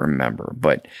quite remember,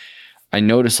 but I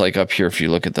noticed like up here, if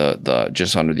you look at the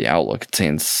just under the outlook, it's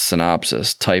saying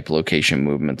synopsis, type, location,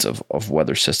 movements of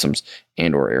weather systems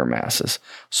and or air masses.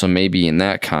 So maybe in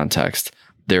that context,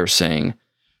 they're saying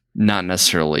not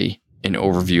necessarily an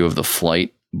overview of the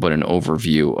flight, but an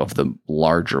overview of the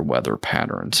larger weather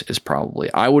patterns is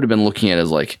probably, I would have been looking at it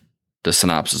as like the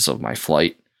synopsis of my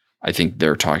flight. I think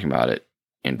they're talking about it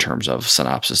in terms of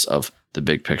synopsis of the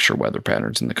big picture weather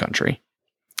patterns in the country.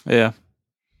 Yeah.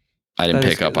 I didn't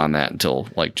pick up on that until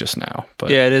like just now.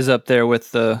 But yeah, it is up there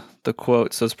with the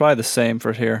quote, so it's probably the same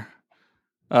for here.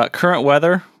 Current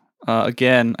weather,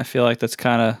 again, I feel like that's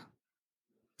kind of...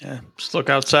 Yeah, just look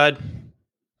outside.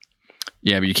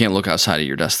 Yeah, but you can't look outside of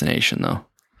your destination though.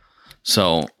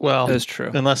 So well, that's true.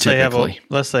 Unless they have like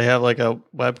a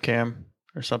webcam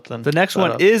or something. The next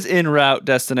one is en route,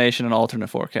 destination, and alternate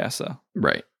forecast, though.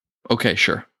 Right. Okay,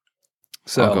 sure.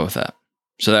 So I'll go with that.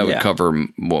 So that would cover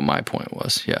what my point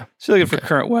was. Yeah. So you're looking for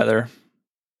current weather.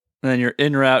 And then your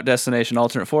en route, destination,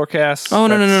 alternate forecast. Oh,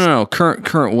 no.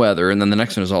 Current weather. And then the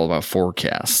next one is all about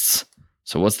forecasts.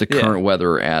 So what's the current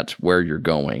weather at where you're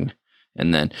going?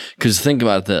 And then, because think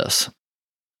about this.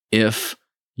 If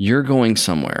you're going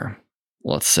somewhere,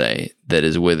 let's say, that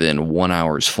is within 1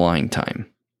 hour's flying time,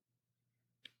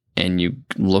 and you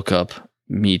look up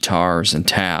METARs and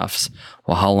TAFs,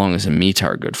 well, how long is a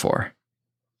METAR good for?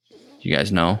 You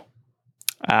guys know?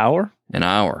 Hour? An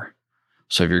hour.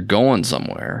 So if you're going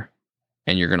somewhere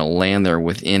and you're going to land there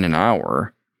within an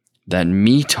hour, that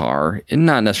METAR, and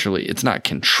not necessarily, it's not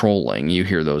controlling. You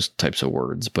hear those types of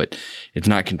words, but it's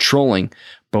not controlling.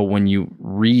 But when you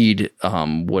read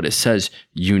what it says,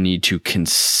 you need to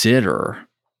consider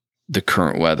the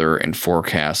current weather and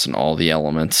forecast and all the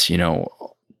elements. The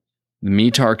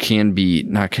METAR can be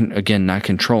not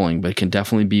controlling, but it can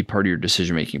definitely be part of your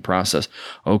decision-making process.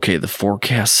 Okay, the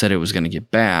forecast said it was going to get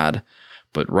bad,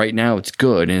 but right now it's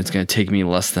good, and it's going to take me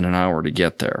less than an hour to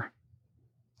get there.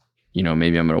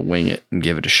 Maybe I'm going to wing it and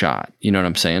give it a shot. You know what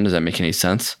I'm saying? Does that make any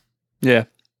sense? Yeah.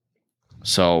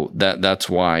 So that's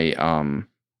why.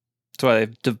 That's why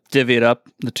they divvy it up,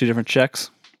 the two different checks.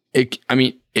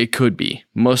 It could be.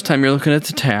 Most time you're looking at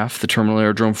the TAF, the Terminal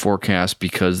Aerodrome Forecast,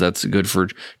 because that's good for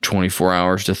 24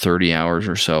 hours to 30 hours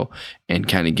or so, and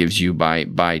kind of gives you by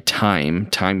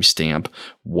timestamp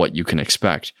what you can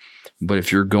expect. But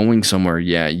if you're going somewhere,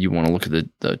 you want to look at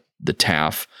the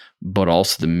TAF, but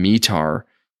also the METAR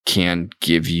can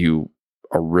give you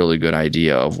a really good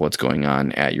idea of what's going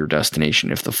on at your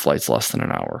destination if the flight's less than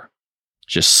an hour.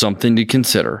 Just something to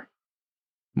consider.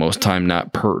 Most time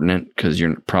not pertinent because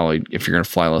you're probably, if you're going to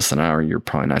fly less than an hour, you're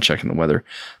probably not checking the weather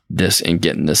this and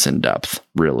getting this in depth,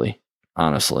 really,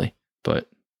 honestly. But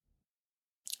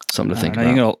something to think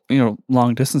about.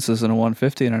 Long distances in a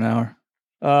 150 in an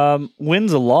hour.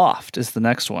 Winds aloft is the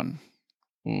next one.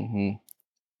 Mm-hmm.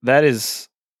 That is,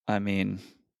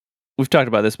 we've talked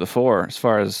about this before as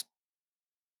far as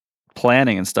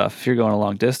planning and stuff. If you're going a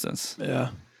long distance.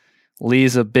 Yeah.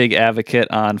 Lee's a big advocate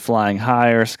on flying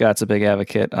higher. Scott's a big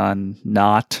advocate on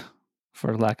not,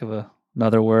 for lack of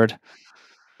another word.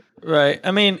 Right.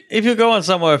 If you're going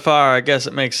somewhere far, I guess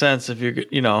it makes sense if you're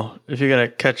going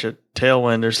to catch a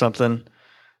tailwind or something.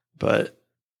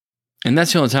 And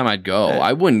that's the only time I'd go.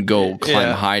 I wouldn't go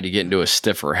climb high to get into a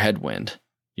stiffer headwind.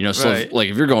 So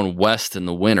if you're going west in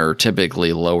the winter,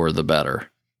 typically lower the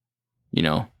better.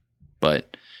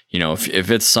 But if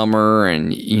it's summer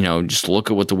and, just look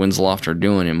at what the winds aloft are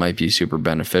doing, it might be super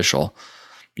beneficial.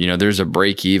 There's a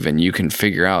break even. You can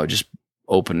figure out, just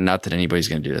open, not that anybody's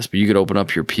going to do this, but you could open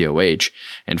up your POH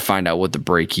and find out what the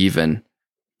break even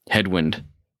headwind.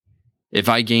 If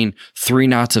I gain 3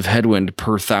 knots of headwind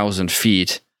per 1,000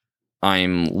 feet,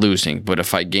 I'm losing. But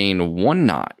if I gain 1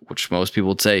 knot, which most people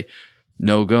would say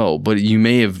no go, but you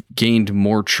may have gained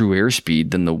more true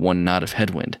airspeed than the 1 knot of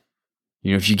headwind.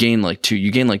 If you gain like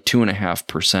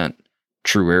 2.5%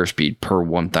 true airspeed per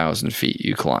 1,000 feet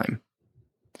you climb.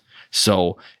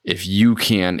 So if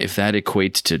that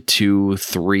equates to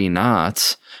 2-3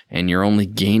 knots and you're only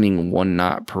gaining 1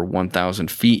 knot per 1,000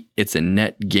 feet, it's a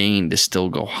net gain to still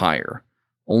go higher.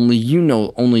 Only you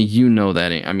know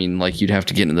that. I mean, like, you'd have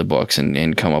to get into the books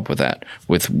and come up with that,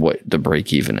 with what the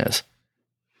break even is.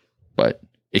 But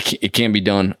it can be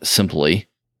done simply,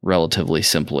 relatively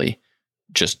simply,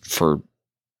 just for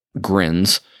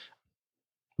grins.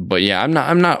 But yeah,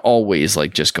 I'm not always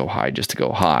like just go high just to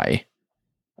go high.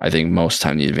 I think most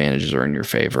time the advantages are in your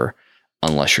favor,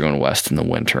 unless you're going west in the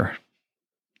winter.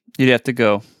 You'd have to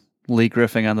go Lee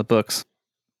Griffing on the books.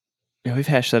 Yeah, we've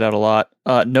hashed that out a lot.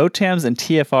 NOTAMs and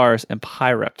TFRs and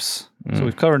PIREPs. So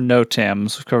we've covered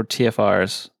NOTAMs, we've covered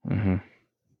TFRs. Mm-hmm.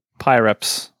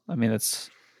 PIREPs. I mean, have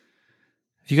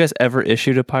you guys ever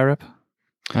issued a PIREP?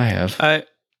 I have. I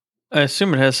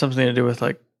assume it has something to do with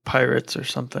like pirates or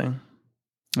something.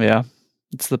 Yeah.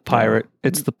 It's the pirate.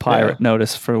 It's the pirate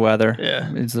notice for weather.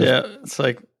 Yeah. It's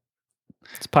like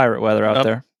it's pirate weather out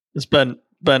there. It's been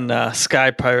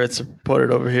sky pirates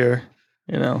reported over here,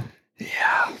 Yeah.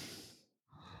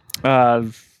 I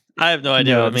have no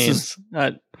idea what it means.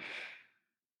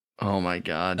 Oh my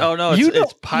god. Oh no,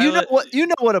 it's pilot. You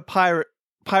know what a pirate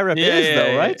is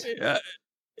though, right?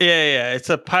 Yeah. It's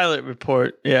a pilot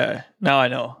report. Yeah. Now I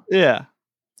know. Yeah.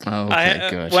 Oh, okay,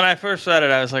 good. When I first read it,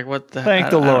 I was like, "What the?"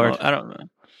 Thank the Lord. I don't know.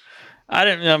 I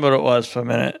didn't remember what it was for a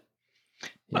minute.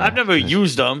 Yeah, I've never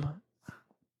used them.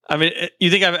 I mean, you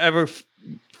think I've ever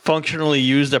functionally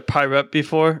used a PIREP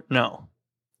before? No.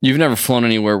 You've never flown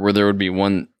anywhere where there would be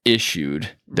one issued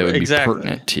that would be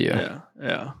pertinent to you.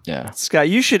 Yeah. Scott,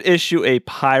 you should issue a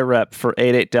PIREP for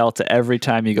 88 Delta every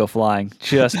time you go flying,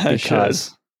 just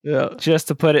because. Yeah. Just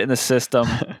to put it in the system.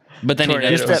 But then he'd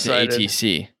have to talk to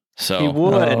ATC. So he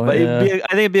would, but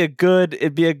I think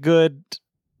it'd be a good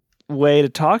way to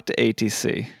talk to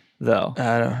ATC, though.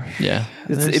 I don't. Yeah,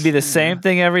 it'd be the same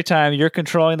thing every time. You're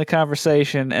controlling the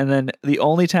conversation, and then the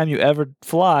only time you ever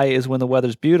fly is when the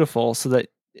weather's beautiful, so that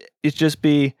it just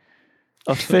be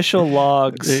official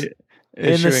logs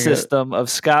in the system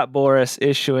of Scott Boris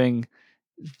issuing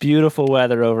beautiful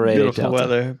weather over 88 Delta. Beautiful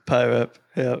weather, PIREP.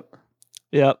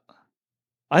 Yep.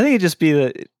 I think it'd just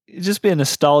be a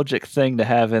nostalgic thing to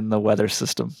have in the weather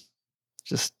system.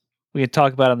 Just we can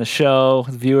talk about it on the show.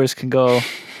 The viewers can go,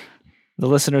 the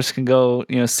listeners can go,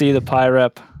 see the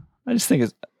PIREP. I just think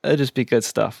it'd just be good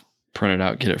stuff. Print it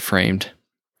out, get it framed.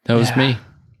 That was me.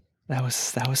 That was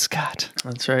Scott.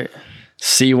 That's right.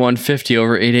 C-150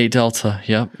 over 88 Delta.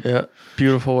 Yep. Yeah.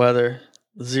 Beautiful weather.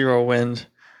 0 wind.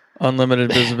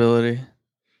 Unlimited visibility.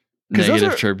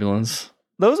 Negative turbulence.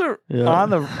 Those are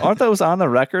aren't those on the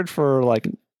record for like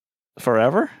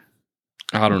forever?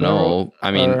 I don't know.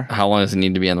 I mean, how long does it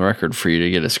need to be on the record for you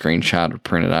to get a screenshot or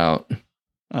print it out?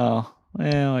 Oh,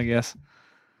 well, I guess.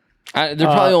 They're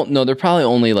probably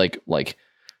only like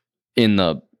in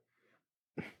the.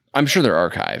 I'm sure they're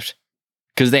archived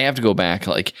because they have to go back.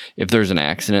 Like if there's an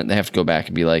accident, they have to go back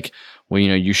and be like, well,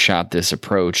 you shot this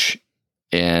approach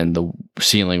and the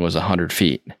ceiling was 100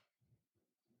 feet.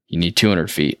 You need 200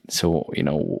 feet. So,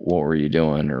 what were you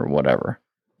doing or whatever?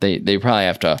 They probably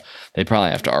have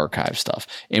to archive stuff.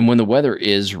 And when the weather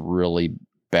is really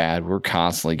bad, we're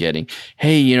constantly getting,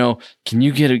 hey, can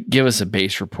you give us a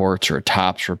base report or a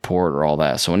tops report or all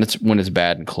that? So when it's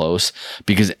bad and close,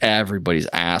 because everybody's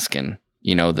asking,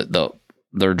 that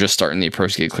they're just starting the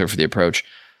approach to get clear for the approach.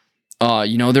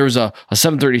 There was a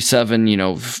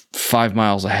 737, 5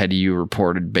 miles ahead of you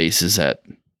reported bases at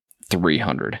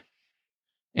 300.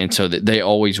 And so that they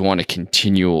always want to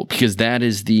continue, because that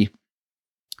is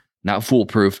not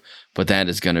foolproof, but that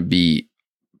is going to be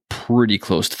pretty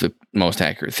close to the most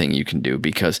accurate thing you can do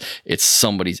because it's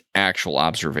somebody's actual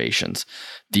observations.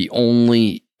 The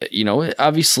only,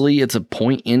 obviously it's a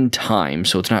point in time,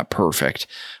 so it's not perfect,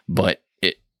 but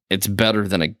it's better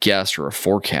than a guess or a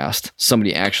forecast.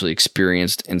 Somebody actually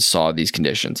experienced and saw these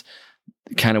conditions.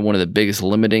 Kind of one of the biggest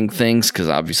limiting things, because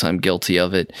obviously I'm guilty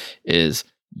of it, is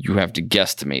you have to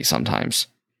guesstimate sometimes.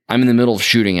 I'm in the middle of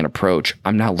shooting an approach.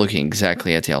 I'm not looking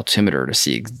exactly at the altimeter to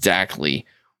see exactly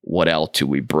what altitude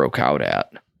we broke out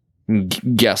at.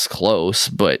 Guess close,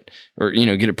 get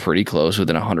it pretty close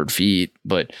within 100 feet,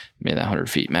 but that 100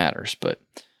 feet matters. But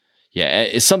yeah,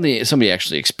 it's somebody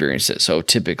actually experienced it. So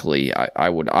typically I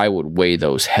would weigh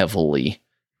those heavily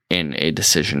in a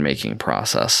decision-making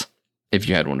process if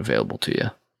you had one available to you,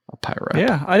 a PIREP.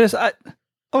 Yeah,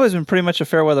 always been pretty much a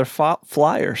fair weather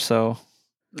flyer, so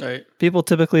Right. people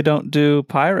typically don't do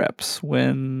PIREPs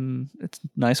when it's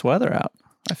nice weather out,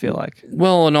 I feel like.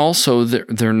 Well, and also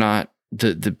they're not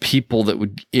the people that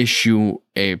would issue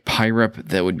a PIREP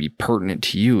that would be pertinent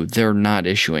to you. They're not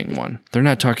issuing one. They're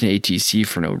not talking to ATC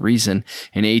for no reason.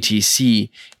 And ATC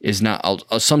is not.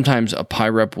 Sometimes a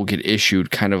PIREP will get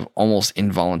issued kind of almost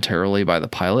involuntarily by the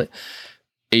pilot.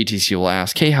 ATC will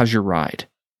ask, "Hey, how's your ride?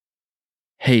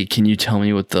 Hey, can you tell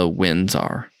me what the winds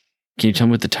are? Can you tell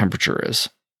me what the temperature is?"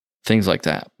 Things like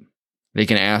that. They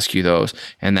can ask you those,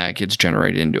 and that gets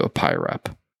generated into a PIREP.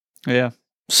 Yeah.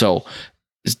 So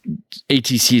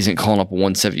ATC isn't calling up a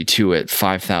 172 at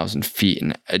 5,000 feet,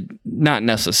 and not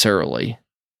necessarily.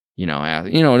 Down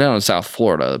in South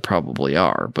Florida, they probably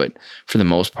are, but for the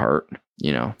most part,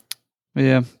 Yeah.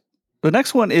 The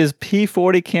next one is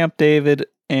P40 Camp David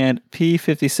and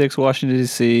P56 Washington,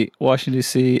 D.C.,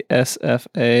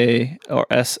 SFA or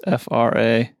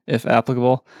SFRA, if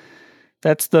applicable.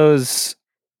 That's just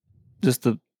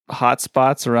the hot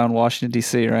spots around Washington,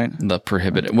 D.C., right? the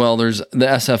prohibited. Well, there's the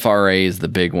SFRA is the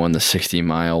big one, the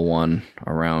 60-mile one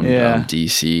around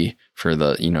D.C. for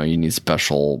the, you need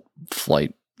special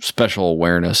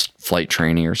awareness flight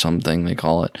training or something, they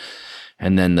call it.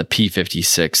 And then the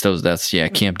P56, that's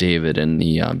Camp David and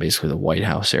the basically the White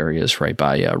House areas right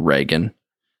by Reagan,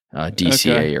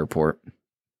 DCA airport.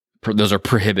 Those are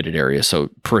prohibited areas.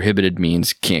 So prohibited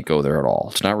means can't go there at all.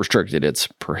 It's not restricted. It's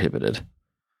prohibited.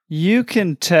 You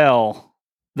can tell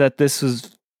that this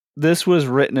was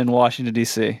written in Washington,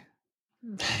 D.C.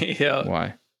 Yeah.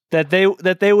 Why? That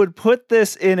they would put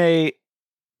this in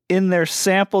their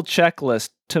sample checklist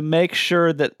to make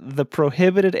sure that the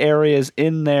prohibited areas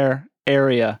in their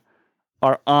area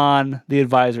are on the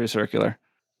advisory circular.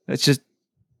 It's just,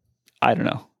 I don't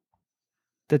know.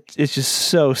 That it's just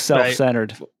so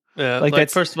self-centered. Right. Yeah,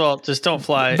 first of all, just don't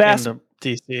fly into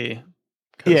DC.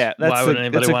 Yeah, that's a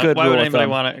good rule. Why would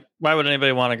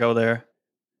anybody want to go there?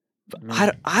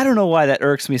 I don't know why that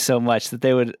irks me so much that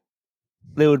they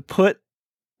would put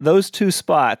those two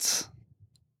spots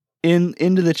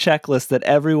into the checklist that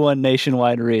everyone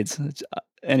nationwide reads.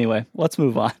 Anyway, let's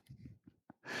move on.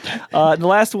 The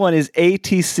last one is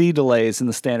ATC delays in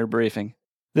the standard briefing.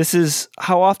 This is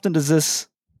how often do you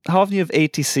have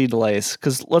ATC delays?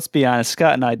 Because let's be honest,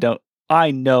 Scott and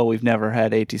I know we've never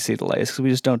had ATC delays because we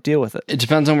just don't deal with it. It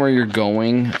depends on where you're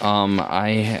going. I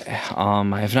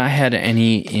have not had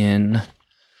any in,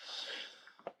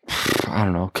 I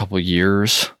don't know, a couple of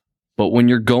years. But when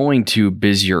you're going to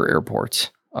busier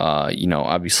airports,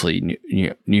 obviously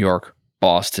New York,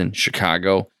 Boston,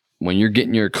 Chicago, when you're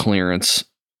getting your clearance,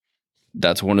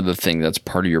 that's one of the things that's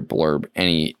part of your blurb.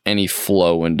 Any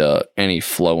flow into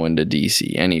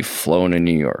DC, any flow into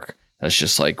New York. That's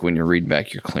just like when you're reading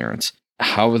back your clearance.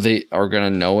 How they are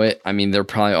going to know it? I mean, they're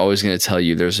probably always going to tell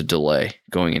you there's a delay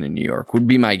going into New York, would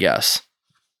be my guess.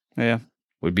 Yeah.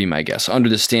 Would be my guess. Under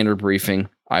the standard briefing,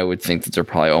 I would think that they're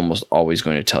probably almost always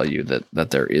going to tell you that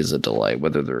there is a delay,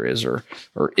 whether there is or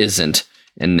isn't.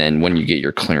 And then when you get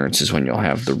your clearance is when you'll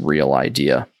have the real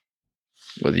idea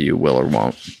whether you will or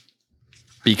won't.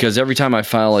 Because every time I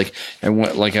file, like I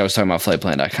was talking about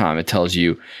flightplan.com, it tells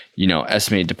you,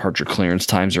 estimated departure clearance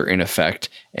times are in effect,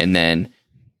 and then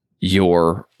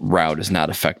your route is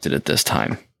not affected at this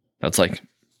time. That's like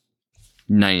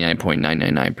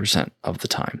 99.999% of the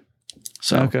time.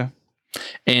 So, okay.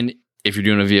 And if you're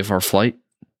doing a VFR flight,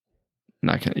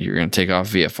 you're going to take off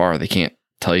VFR. They can't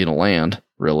tell you to land,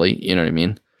 really. You know what I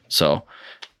mean? So,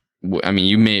 I mean,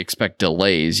 you may expect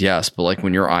delays, yes, but like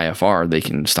when you're IFR, they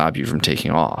can stop you from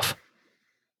taking off.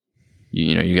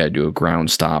 You got to do a ground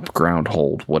stop, ground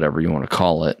hold, whatever you want to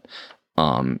call it.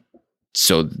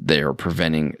 So they're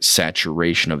preventing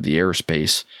saturation of the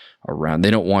airspace around. They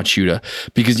don't want you to,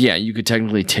 because you could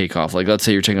technically take off. Like, let's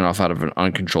say you're taking off out of an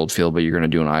uncontrolled field, but you're going to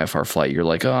do an IFR flight. You're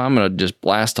like, oh, I'm going to just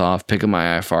blast off, pick up my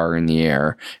IFR in the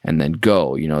air, and then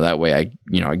go. That way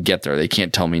I get there. They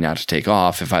can't tell me not to take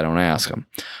off if I don't ask them.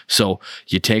 So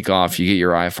you take off, you get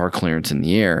your IFR clearance in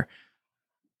the air.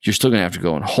 You're still going to have to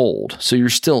go and hold. So you're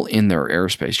still in their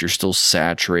airspace. You're still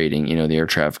saturating, the air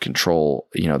traffic control,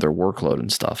 their workload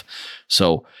and stuff.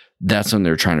 So that's when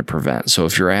they're trying to prevent. So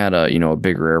if you're at a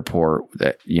bigger airport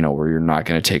that, where you're not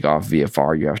going to take off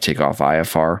VFR, you have to take off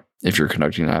IFR. If you're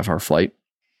conducting an IFR flight,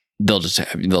 they'll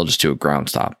just do a ground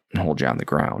stop and hold you on the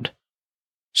ground.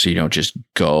 So you don't just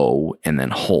go and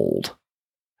then hold.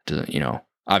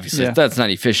 Obviously that's not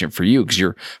efficient for you because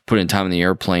you're putting time in the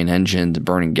airplane engine,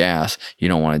 burning gas. You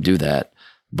don't want to do that.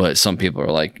 But some people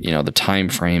are like, the time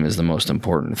frame is the most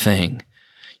important thing.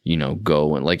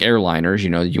 Go and like airliners,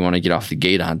 you want to get off the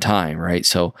gate on time, right?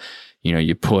 So,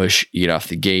 You push, you get off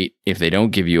the gate. If they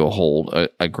don't give you a hold,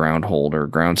 a ground hold or a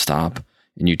ground stop,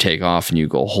 and you take off and you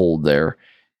go hold there,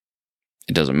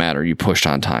 it doesn't matter. You pushed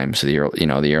on time. So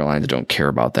the airlines don't care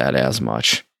about that as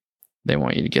much. They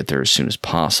want you to get there as soon as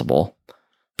possible.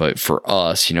 But for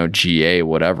us, GA,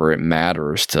 whatever, it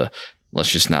matters to,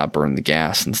 let's just not burn the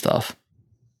gas and stuff.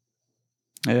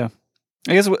 Yeah.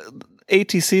 I guess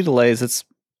ATC delays, it's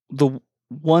the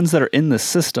ones that are in the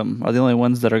system are the only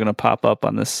ones that are going to pop up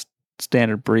on this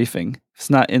standard briefing. If it's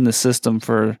not in the system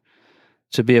to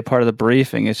be a part of the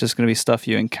briefing, it's just going to be stuff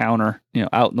you encounter,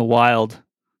 out in the wild.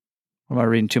 Or am I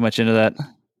reading too much into that?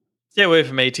 Stay away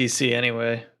from ATC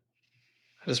anyway.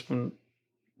 I just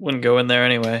wouldn't go in there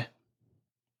anyway.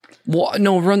 Well,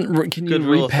 no, can you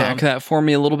repack that for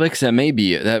me a little bit? Because that may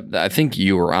be that. I think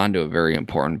you were onto a very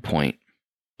important point,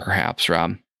 perhaps,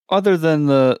 Rob. Other than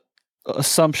the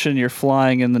assumption you're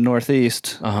flying in the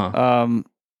Northeast,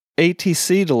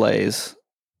 ATC delays.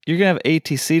 You're gonna have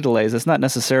ATC delays. It's not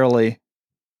necessarily,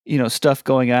 stuff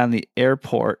going on in the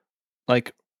airport.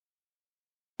 Like,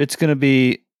 it's gonna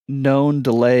be known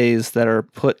delays that are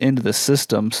put into the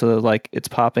system, so like it's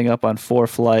popping up on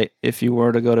ForeFlight. If you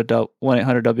were to go to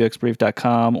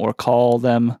 1-800-WXBrief.com or call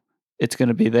them, it's going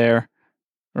to be there,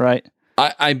 right?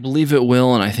 I believe it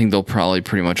will, and I think they'll probably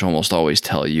pretty much almost always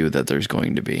tell you that there's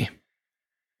going to be,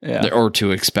 or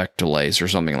to expect delays or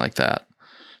something like that.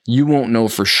 You won't know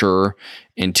for sure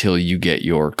until you get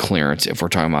your clearance. If we're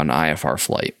talking about an IFR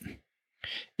flight,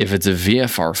 if it's a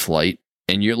VFR flight,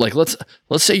 and you're like, let's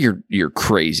say you're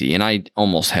crazy, and I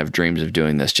almost have dreams of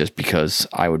doing this just because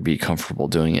I would be comfortable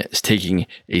doing it, is taking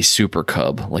a Super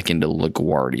Cub like into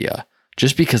LaGuardia,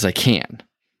 just because I can.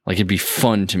 Like, it'd be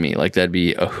fun to me. Like, that'd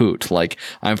be a hoot. Like,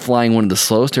 I'm flying one of the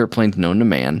slowest airplanes known to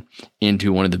man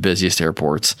into one of the busiest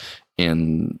airports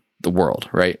in the world,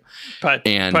 right?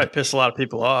 Probably piss a lot of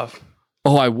people off.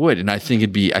 Oh, I would, and I think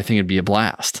it'd be a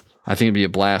blast. I think it'd be a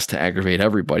blast to aggravate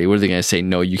everybody. What are they going to say?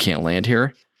 No, you can't land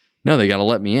here. No, they got to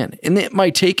let me in. And it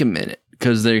might take a minute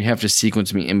because they have to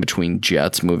sequence me in between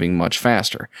jets moving much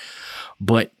faster.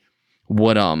 But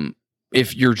what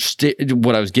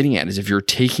what I was getting at is if you're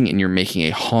taking and you're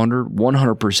making 100%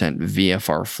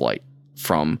 VFR flight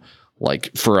from,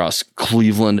 like, for us,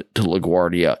 Cleveland to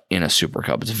LaGuardia in a Super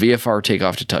Cub. It's VFR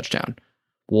takeoff to touchdown.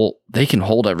 Well, they can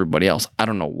hold everybody else. I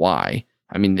don't know why.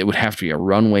 I mean, it would have to be a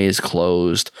runway is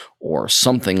closed or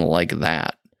something like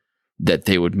that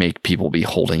they would make people be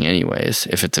holding anyways.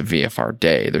 If it's a VFR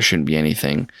day, there shouldn't be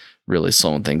anything really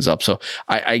slowing things up. So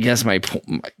I guess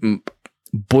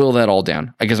boil that all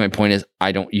down. I guess my point is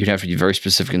you'd have to be very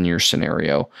specific in your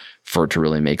scenario for it to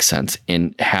really make sense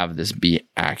and have this be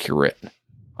accurate.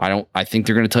 I think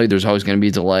they're going to tell you there's always going to be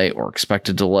a delay or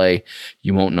expected delay.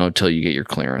 You won't know till you get your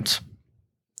clearance.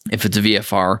 If it's a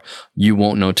VFR, you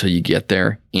won't know till you get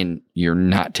there, and you're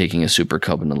not taking a Super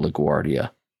Cub into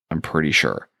LaGuardia, I'm pretty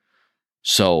sure.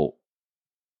 So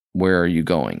where are you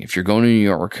going? If you're going to New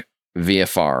York,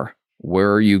 VFR,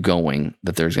 where are you going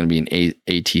that there's going to be an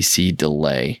ATC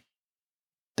delay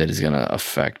that is going to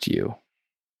affect you?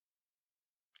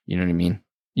 You know what I mean?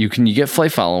 You get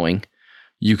flight following,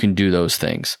 you can do those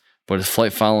things. But it's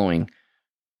flight following,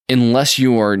 unless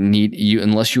you are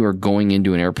going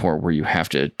into an airport where you have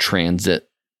to transit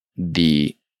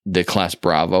the class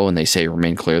Bravo and they say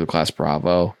remain clear of the class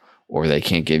Bravo, or they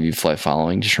can't give you flight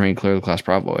following, just remain clear of the class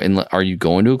Bravo. And are you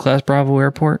going to a class Bravo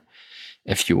airport?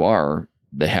 If you are,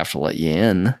 they have to let you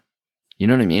in. You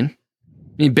know what I mean?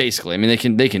 Basically,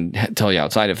 they can tell you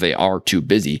outside if they are too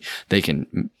busy. They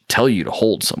can tell you to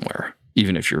hold somewhere,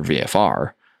 even if you're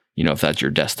VFR. If that's your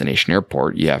destination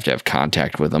airport, you have to have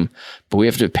contact with them. But we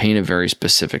have to paint a very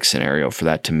specific scenario for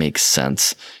that to make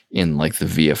sense in like the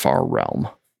VFR realm.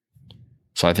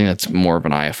 So I think that's more of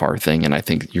an IFR thing, and I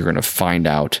think you're going to find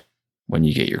out when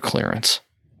you get your clearance.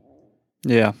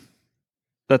 Yeah.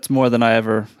 That's more than I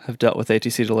ever have dealt with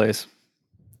ATC delays.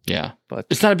 Yeah. But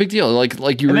it's not a big deal.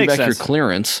 Like you read back your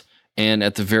clearance, and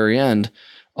at the very end,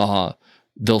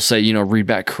 they'll say, read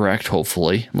back correct,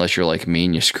 hopefully, unless you're like me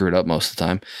and you screw it up most of the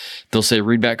time. They'll say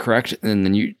read back correct, and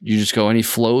then you just go, any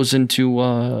flows into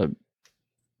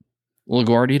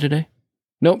LaGuardia today?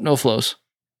 Nope, no flows.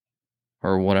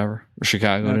 Or whatever. Or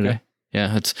Chicago today.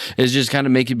 Yeah, it's just kind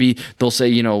of make it be, they'll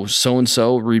say,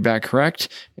 so-and-so, read back correct,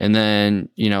 and then,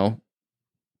 you'll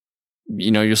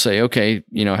say, okay,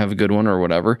 have a good one or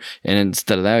whatever. And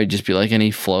instead of that, you just be like,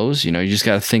 any flows? You just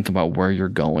got to think about where you're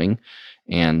going.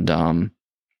 And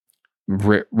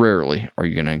rarely are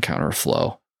you going to encounter a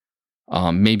flow.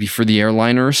 Maybe for the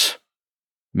airliners,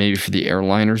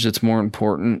 it's more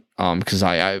important. Because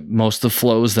I most of the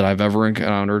flows that I've ever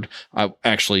encountered,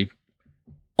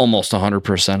 almost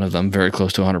 100% of them, very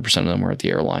close to 100% of them, were at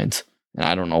the airlines. And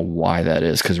I don't know why that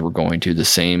is, because we're going to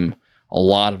a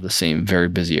lot of the same very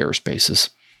busy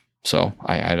airspaces. So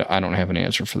I don't have an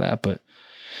answer for that, but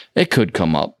it could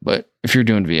come up. But if you're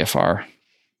doing VFR,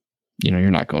 you're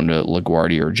not going to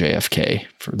LaGuardia or JFK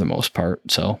for the most part.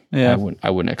 So yeah. I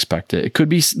wouldn't expect it. It could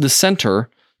be the center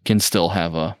can still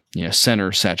have a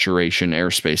center saturation,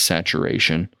 airspace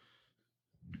saturation.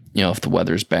 If the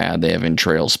weather's bad, they have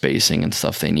in-trail spacing and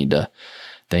stuff they need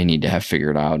to have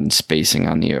figured out, and spacing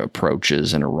on the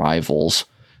approaches and arrivals.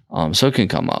 So it can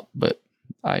come up, but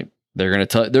they're going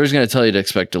to tell you to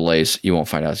expect delays. You won't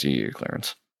find out until you get your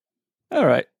clearance. All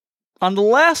right. On the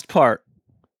last part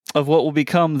of what will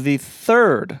become the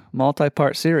third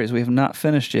multi-part series we have not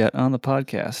finished yet on the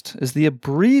podcast is the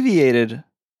abbreviated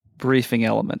briefing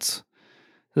elements.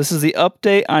 This is the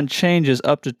update on changes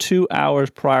up to 2 hours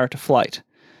prior to flight.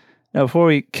 Now, before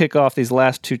we kick off these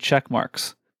last two check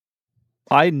marks,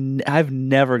 I've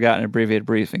never gotten an abbreviated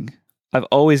briefing. I've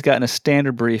always gotten a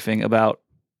standard briefing about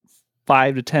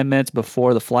 5 to 10 minutes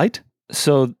before the flight.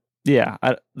 So, yeah,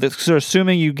 so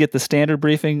assuming you get the standard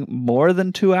briefing more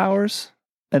than 2 hours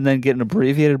and then get an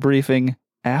abbreviated briefing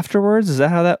afterwards, is that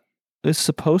how that is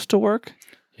supposed to work?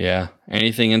 Yeah,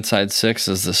 anything inside 6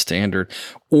 is the standard.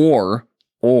 Or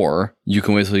you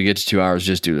can wait till you get to 2 hours,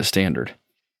 just do the standard.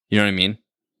 You know what I mean?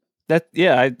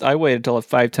 I waited till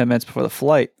 5-10 minutes before the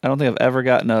flight. I don't think I've ever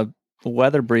gotten a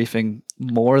weather briefing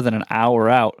more than an hour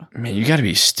out. Man, you got to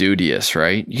be studious,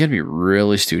 right? You got to be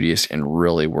really studious and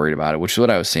really worried about it, which is what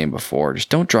I was saying before. Just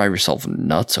don't drive yourself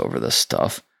nuts over this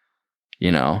stuff.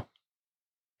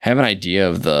 Have an idea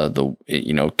of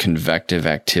the convective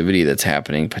activity that's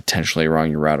happening potentially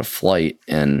around your route of flight,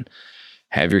 and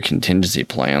have your contingency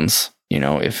plans.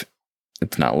 If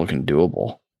it's not looking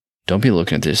doable. Don't be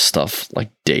looking at this stuff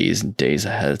like days and days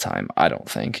ahead of time, I don't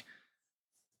think.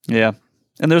 Yeah.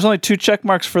 And there's only 2 check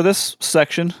marks for this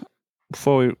section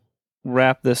before we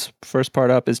wrap this first part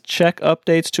up, is check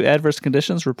updates to adverse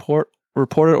conditions reported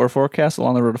or forecast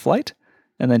along the route of flight,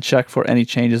 and then check for any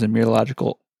changes in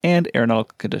meteorological and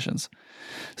aeronautical conditions.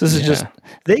 So this is just,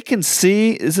 they can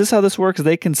see, is this how this works?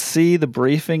 They can see the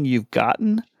briefing you've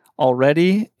gotten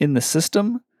already in the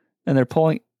system, and they're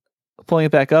pulling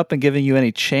it back up and giving you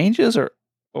any changes,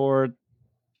 or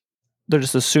they're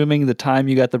just assuming the time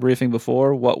you got the briefing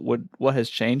before, what has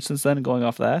changed since then, and going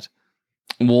off that?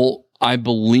 Well, I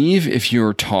believe if you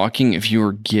were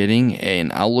getting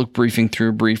an Outlook briefing through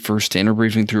a briefer, standard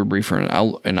briefing through a briefer, and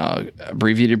an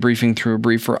abbreviated briefing through a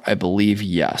briefer, I believe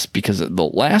yes. Because the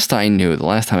last time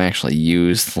I actually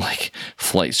used like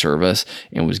flight service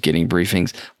and was getting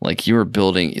briefings, like you had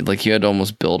to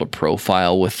almost build a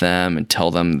profile with them and tell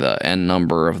them the N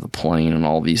number of the plane and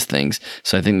all these things.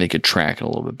 So I think they could track it a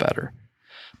little bit better.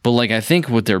 But I think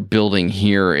what they're building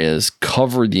here is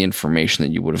cover the information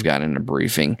that you would have gotten in a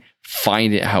briefing.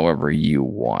 Find it however you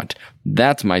want.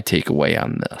 That's my takeaway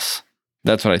on this.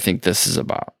 That's what I think this is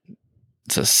about.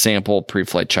 It's a sample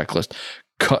pre-flight checklist.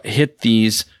 Hit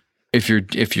these. If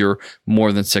you're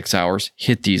more than 6 hours,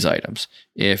 hit these items.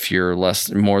 If you're less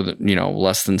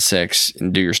than 6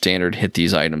 and do your standard, hit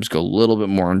these items. Go a little bit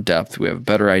more in depth. We have a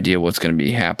better idea what's going to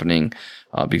be happening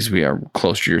because we are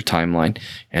close to your timeline.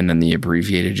 And then the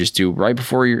abbreviated, just do right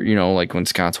before like when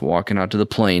Scott's walking out to the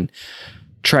plane.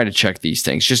 Try to check these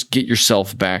things. Just get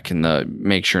yourself back in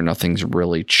make sure nothing's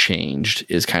really changed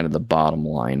is kind of the bottom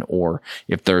line. Or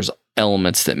if there's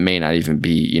elements that may not even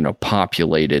be,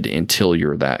 populated until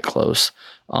you're that close,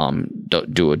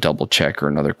 do a double check or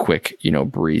another quick,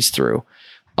 breeze through.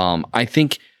 I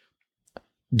think,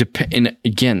 and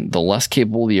again, the less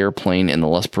capable the airplane and the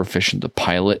less proficient the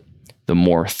pilot, the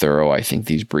more thorough I think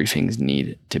these briefings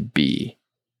need to be.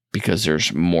 Because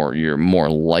you're more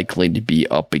likely to be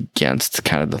up against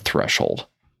kind of the threshold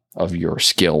of your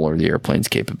skill or the airplane's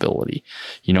capability.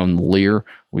 In the Lear,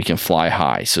 we can fly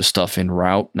high. So stuff en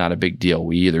route, not a big deal.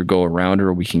 We either go around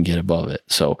or we can get above it.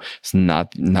 So it's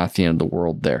not the end of the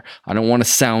world there. I don't want to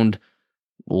sound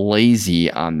lazy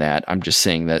on that. I'm just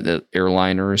saying that the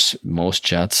airliners, most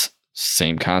jets,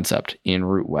 same concept. En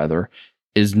route weather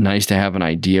is nice to have an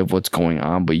idea of what's going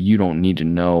on, but you don't need to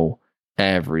know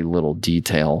every little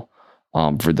detail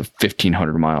for the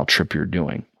 1,500-mile trip you're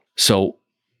doing. So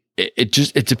it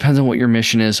depends on what your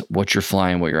mission is, what you're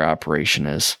flying, what your operation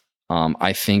is.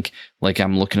 I think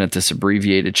I'm looking at this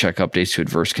abbreviated check updates to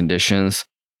adverse conditions.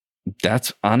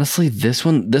 That's honestly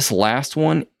this last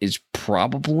one is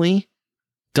probably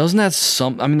that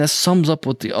sums up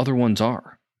what the other ones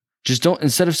are. Just don't,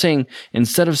 instead of saying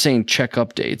check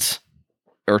updates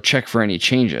or check for any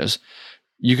changes,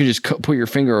 you can just put your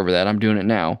finger over that. I'm doing it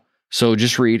now. So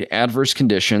just read adverse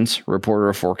conditions, report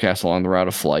or forecast along the route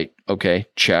of flight. Okay,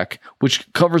 check,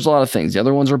 which covers a lot of things. The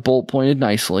other ones are bullet pointed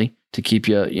nicely to keep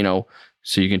you,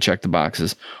 so you can check the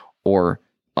boxes. Or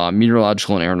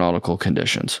meteorological and aeronautical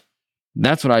conditions.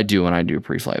 That's what I do when I do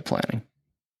pre-flight planning.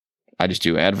 I just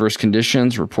do adverse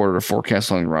conditions, report or forecast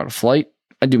along the route of flight.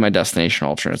 I do my destination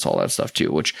alternates, all that stuff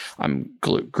too, which I'm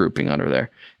grouping under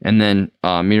there. And then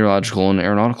meteorological and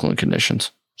aeronautical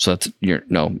conditions. So that's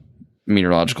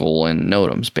meteorological and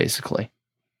NOTAMs basically.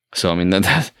 So I mean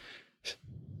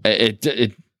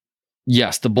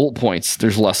yes, the bullet points,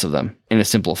 there's less of them and it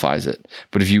simplifies it.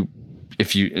 But if you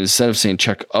instead of saying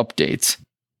check updates,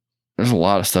 there's a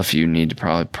lot of stuff you need to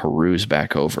probably peruse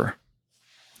back over.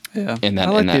 Yeah.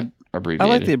 Abbreviated. I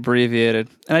like the abbreviated.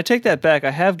 And I take that back.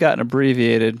 I have gotten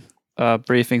abbreviated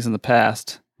briefings in the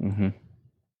past. Mm-hmm.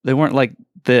 They weren't like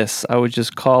this. I would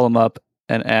just call them up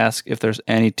and ask if there's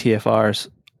any TFRs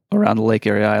around the Lake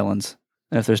Erie Islands.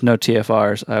 And if there's no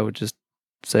TFRs, I would just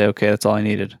say, okay, that's all I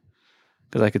needed.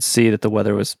 Because I could see that the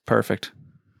weather was perfect.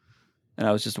 And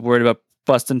I was just worried about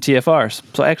busting TFRs.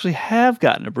 So I actually have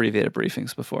gotten abbreviated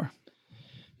briefings before.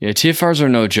 Yeah, TFRs are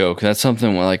no joke. That's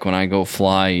something like when I go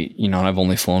fly, and I've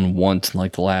only flown once in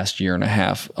like the last year and a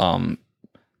half,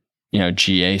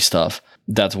 GA stuff.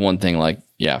 That's one thing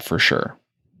for sure.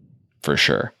 For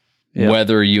sure. Yep.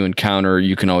 Whether you encounter,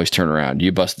 you can always turn around.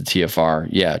 You bust the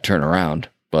TFR, turn around,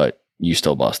 but you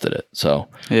still busted it. So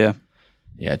yeah,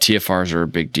 TFRs are a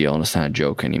big deal, and it's not a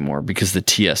joke anymore because the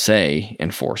TSA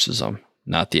enforces them,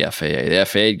 not the FAA. The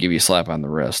FAA give you a slap on the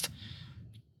wrist.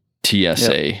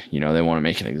 TSA, they want to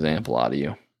make an example out of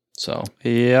you. So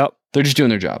yep, they're just doing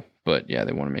their job, but they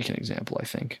want to make an example, I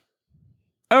think.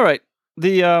 All right.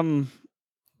 There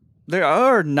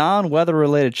are non-weather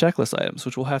related checklist items,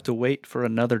 which we'll have to wait for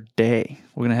another day.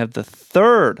 We're going to have the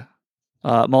third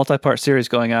multi-part series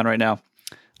going on right now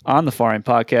on the Faring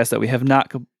Podcast that we have not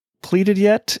completed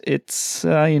yet. It's,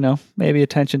 maybe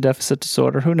attention deficit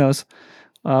disorder. Who knows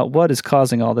what is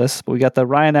causing all this? But we got the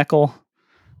Ryan Eckel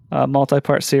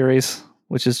multi-part series,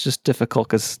 which is just difficult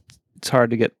because it's hard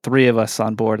to get 3 of us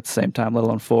on board at the same time, let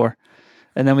alone 4.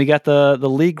 And then we got the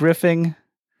Lee Griffing,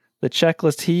 the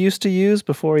checklist he used to use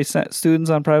before he sent students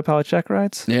on private pilot check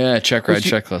rides. Yeah, check ride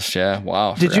checklist. Yeah,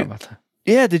 wow.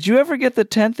 Did you ever get the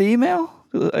 10th email?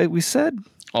 We said.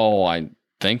 Oh, I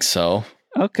think so.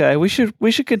 Okay, we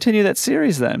should continue that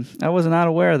series then. I was not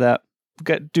aware of that.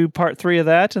 Do part 3 of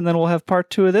that, and then we'll have part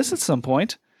 2 of this at some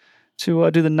point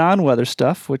to do the non-weather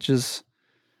stuff, which is,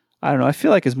 I don't know, I feel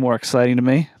like is more exciting to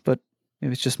me, but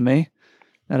maybe it's just me,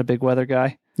 not a big weather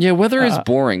guy. Yeah, weather is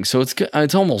boring, so it's good.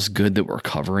 It's almost good that we're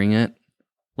covering it.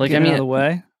 Out of the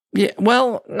way. Yeah,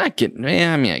 well, not getting.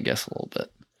 Yeah, I guess a little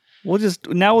bit.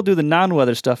 We'll do the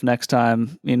non-weather stuff next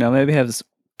time. Maybe have this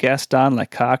guest on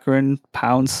like Cochran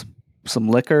pounds some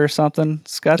liquor or something.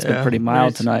 Scott's been pretty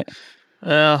mild tonight.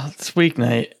 It's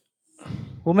weeknight.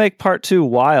 We'll make part 2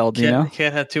 wild. Can't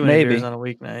have too many beers on a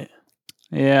weeknight.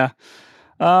 Yeah.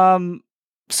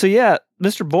 So yeah,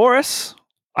 Mr. Boris.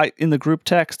 In the group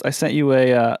text, I sent you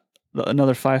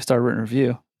another 5-star written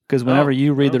review because whenever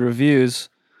you read the reviews,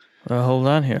 hold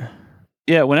on here.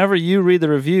 Yeah, whenever you read the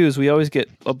reviews, we always get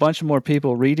a bunch of more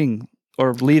people reading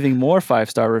or leaving more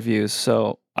 5-star reviews.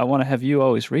 So I want to have you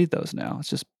always read those now. It's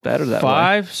just better that way.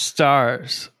 5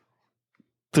 stars.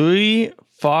 3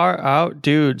 far out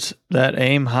dudes that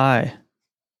aim high.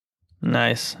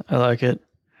 Nice. I like it.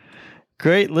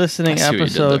 Great listening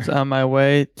episodes on my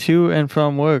way to and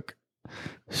from work.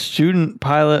 Student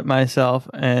pilot myself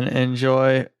and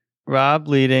enjoy Rob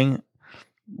leading,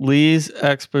 Lee's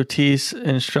expertise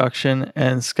instruction,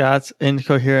 and Scott's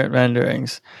incoherent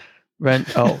renderings.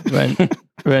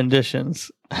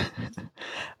 Renditions.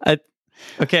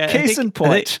 Case in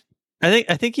point. I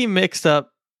think he mixed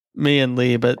up me and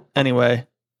Lee, but anyway,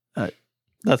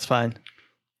 that's fine.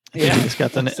 I think he just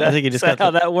got the.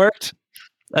 How that worked?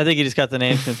 I think he just got the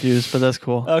names confused, but that's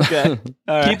cool. Okay. All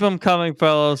right. Keep them coming,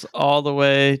 fellows, all the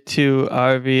way to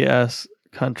RVS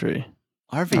country.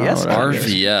 RVS.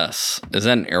 Is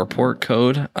that an airport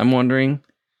code? I'm wondering.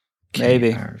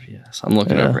 Maybe. RVS. I'm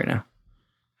looking it up right now.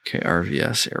 Okay,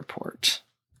 RVS airport.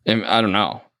 I don't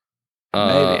know.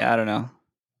 Maybe. I don't know.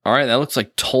 All right. That looks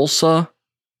like Tulsa,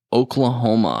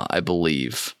 Oklahoma, I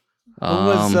believe.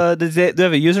 What was, do they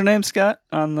have a username, Scott,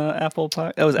 on the Apple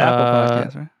Podcast? That was Apple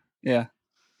Podcast, right? Yeah.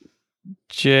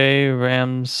 J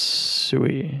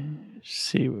Ramsey.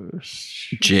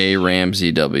 J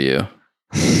Ramsey W.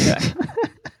 Okay.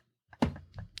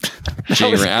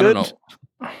 I don't know.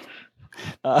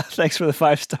 Thanks for the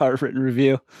 5-star written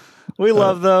review. We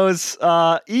love those.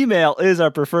 Email is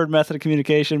our preferred method of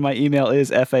communication. My email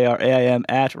is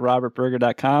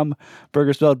faraim@robertberger.com.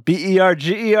 Burger spelled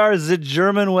Berger, the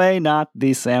German way, not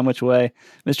the sandwich way.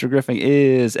 Mr. Griffing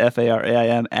is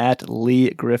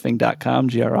faraim@leegriffing.com,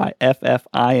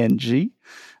 Griffing.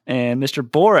 And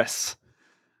Mr. Boris,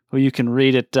 who you can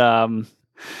read it.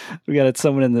 We got it.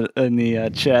 Someone in the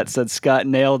chat said Scott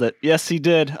nailed it. Yes, he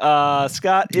did.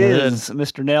 Scott is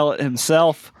Mr. Nail It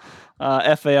himself.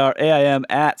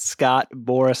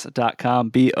 FARAIM@scottboris.com,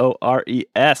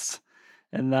 BORES.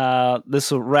 And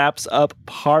this wraps up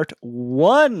part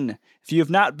 1. If you have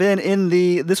not been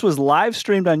this was live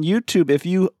streamed on YouTube. If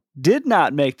you did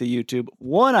not make the YouTube,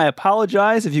 I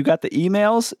apologize if you got the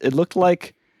emails. It looked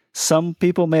like some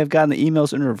people may have gotten the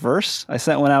emails in reverse. I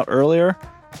sent one out earlier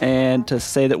and to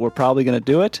say that we're probably going to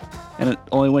do it, and it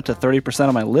only went to 30%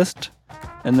 of my list.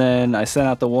 And then I sent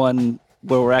out the one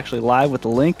where we're actually live with the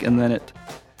link, and then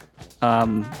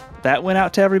that went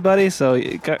out to everybody, so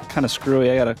it got kind of screwy.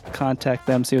 I got to contact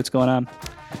them, see what's going on.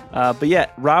 But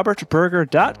yeah,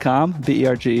 robertberger.com,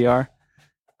 BERGER,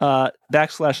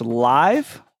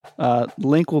 /live.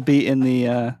 Link will be in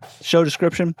the show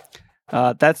description.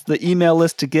 That's the email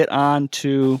list to get on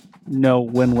to know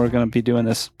when we're going to be doing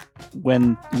this,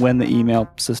 when the email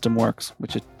system works,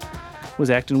 which it was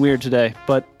acting weird today,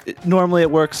 but normally it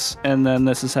works. And then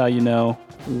this is how you know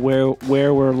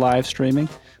where we're live streaming.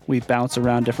 We bounce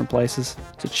around different places,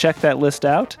 so check that list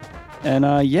out. And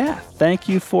thank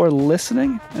you for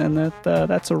listening. And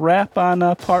that's a wrap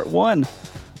on part 1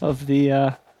 of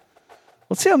the.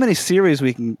 Let's see how many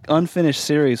unfinished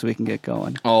series we can get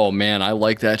going. Oh man, I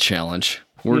like that challenge.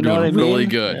 We're doing really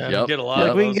good. Yeah, yep. Get a lot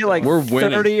of we can get like we're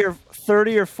 30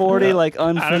 or 40 like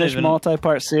unfinished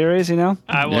multi-part series. I won't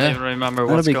Yeah. even remember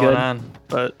That'll what's be going good. on,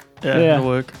 but it'll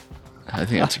work. I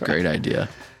think that's a great idea.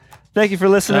 Thank you for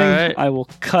listening. All right. I will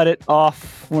cut it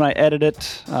off when I edit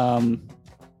it.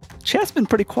 Chat's been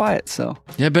pretty quiet, so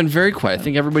Yeah, been very quiet. I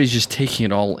think everybody's just taking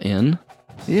it all in.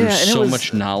 yeah, There's and so it was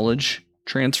much knowledge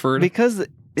transferred. because a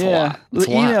lot. It's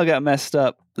the a lot. email got messed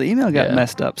up. The email got Yeah.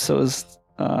 messed up, so it was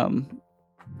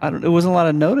it wasn't a lot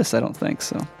of notice. I don't think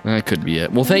so. That could be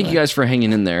it. Well, thank you guys for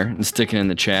hanging in there and sticking in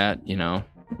the chat.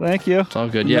 Thank you. It's all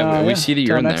good. Yeah, we see that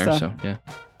you're in Till next there. time. So yeah.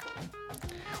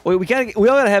 We all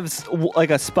gotta have like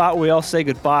a spot where we all say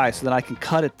goodbye, so that I can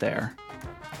cut it there,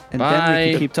 and then we Bye.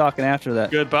 can keep talking after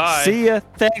that. Goodbye. See ya.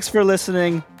 Thanks for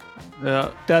listening. Yeah.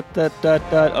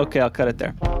 Okay, I'll cut it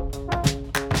there.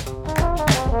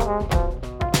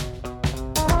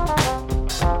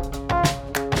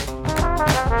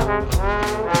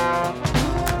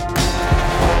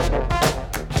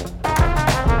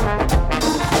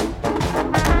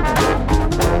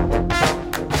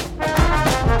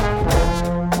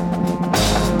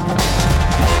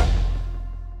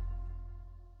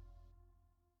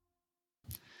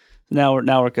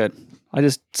 Now we're good.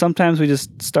 Sometimes we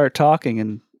just start talking,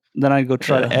 and then I go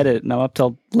try to edit, and I'm up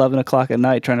till 11 o'clock at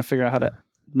night trying to figure out how to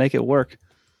make it work.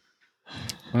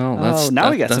 Well, we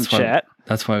got some chat.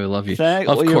 That's why we love you. Of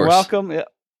course. You're welcome. Yeah.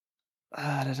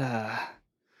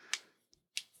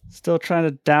 Still trying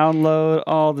to download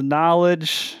all the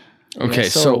knowledge. Okay,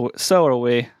 Yeah, so are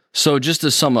we. So just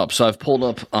to sum up, so I've pulled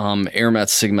up airmets,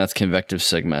 sigmets, convective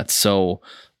sigmets. So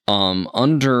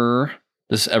under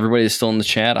this, everybody is still in the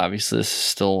chat. Obviously, this is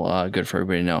still good for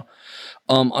everybody to know.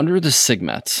 Under the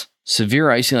sigmets,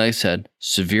 severe icing, like I said,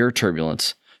 severe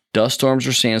turbulence, dust storms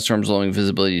or sandstorms lowering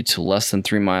visibility to less than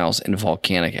 3 miles, and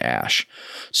volcanic ash.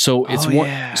 So it's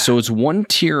it's one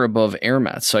tier above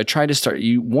airmets. So I try to start.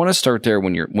 You want to start there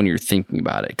when you're thinking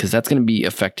about it, because that's going to be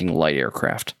affecting light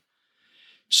aircraft.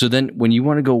 So then when you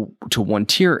want to go to one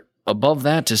tier above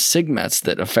that to sigmets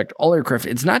that affect all aircraft,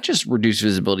 it's not just reduced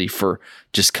visibility for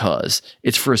just cause,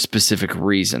 it's for a specific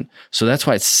reason. So that's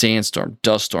why it's sandstorm,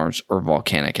 dust storms, or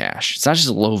volcanic ash. It's not just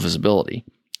low visibility.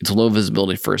 It's low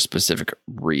visibility for a specific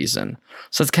reason.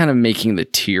 So that's kind of making the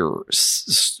tier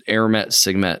airmet,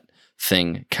 sigmet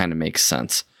thing kind of makes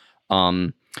sense.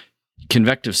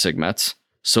 Convective sigmets.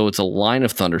 So it's a line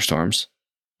of thunderstorms,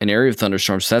 an area of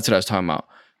thunderstorms. So that's what I was talking about.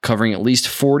 Covering at least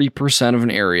 40% of an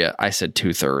area. I said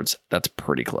 2/3. That's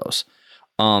pretty close.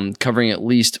 Covering at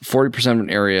least 40% of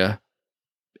an area,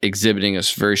 exhibiting a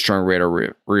very strong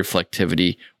radar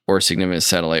reflectivity or significant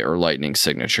satellite or lightning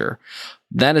signature.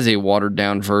 That is a watered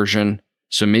down version.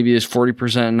 So maybe it's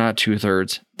 40%, not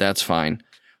 2/3. That's fine.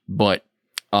 But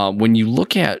when you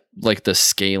look at like the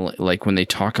scale, like when they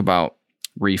talk about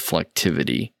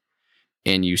reflectivity,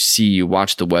 and you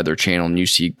watch the Weather Channel and you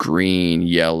see green,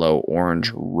 yellow,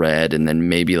 orange, red, and then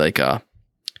maybe like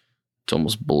it's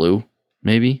almost blue,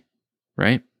 maybe,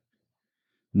 right?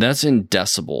 That's in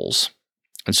decibels.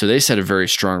 And so they said a very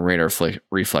strong radar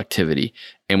reflectivity.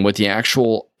 And what the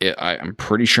actual, I'm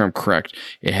pretty sure I'm correct,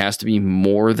 it has to be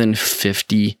more than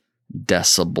 50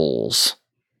 decibels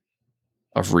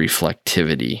of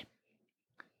reflectivity.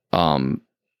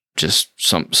 Just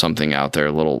something out there,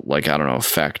 a little, like, I don't know,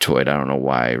 factoid. I don't know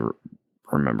why I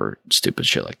remember stupid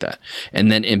shit like that.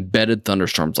 And then embedded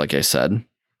thunderstorms, like I said.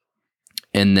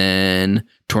 And then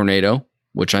tornado,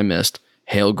 which I missed.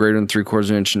 Hail greater than 3/4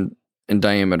 of an inch in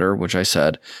diameter, which I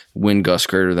said. Wind gusts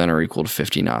greater than or equal to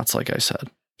 50 knots, like I said.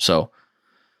 So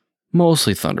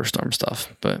mostly thunderstorm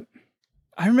stuff. But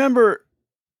I remember,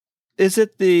 is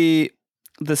it the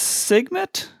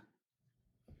SIGMET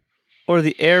or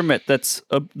the AirMet? That's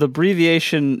the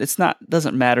abbreviation. It's not,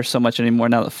 doesn't matter so much anymore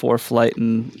now that ForeFlight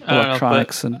and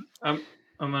electronics and I'm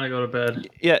gonna go to bed.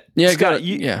 yeah, Scott,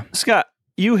 Scott,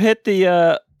 you hit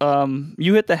the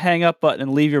hang up button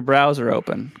and leave your browser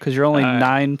open because you're only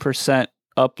 9%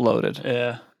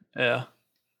 uploaded. Yeah.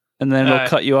 And then it'll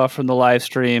cut you off from the live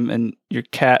stream, and your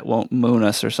cat won't moon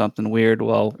us or something weird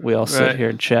while we all sit here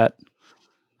and chat.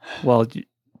 While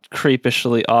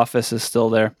creepishly Office is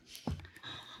still there.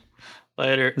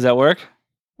 Later. Does that work?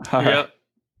 All right. Yep.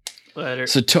 Later.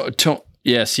 So,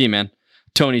 yeah, see you, man.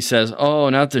 Tony says, "Oh,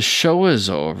 now that the show is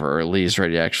over, Lee's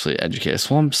ready to actually educate us."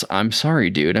 Well, I'm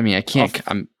sorry, dude. I mean, I can't.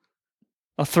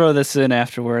 I'll throw this in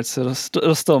afterwards.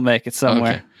 It'll still make it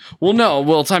somewhere. Okay. Well, no.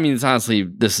 Well, I mean, it's honestly,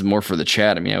 this is more for the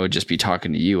chat. I mean, I would just be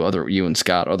talking to you and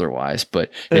Scott otherwise,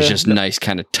 but it's just nice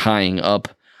kind of tying up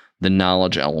the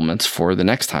knowledge elements for the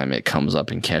next time it comes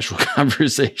up in casual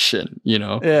conversation, you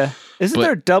know? Yeah. Isn't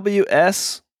there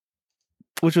WS,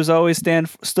 which was always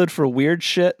stood for weird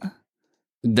shit?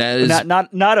 That is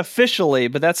not officially,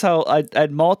 but that's how I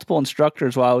had multiple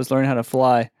instructors while I was learning how to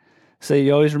fly. So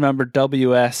you always remember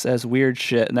WS as weird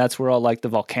shit, and that's where all like the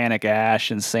volcanic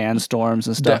ash and sandstorms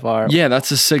and stuff are. Yeah,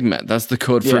 that's a SIGMET. That's the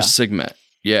code for SIGMET.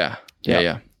 Yeah.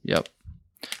 Yep.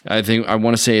 I think I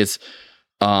want to say it's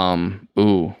I'm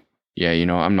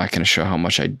not going to show how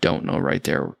much I don't know right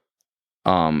there.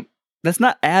 That's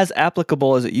not as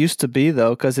applicable as it used to be,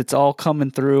 though, because it's all coming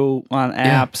through on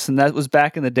apps, and that was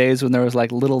back in the days when there was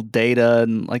like little data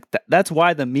and like that. That's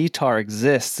why the METAR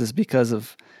exists, is because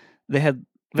of they had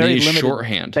very limited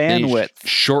shorthand bandwidth.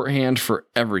 Shorthand for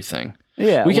everything.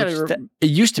 Yeah,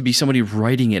 it used to be somebody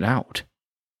writing it out.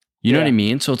 You know what I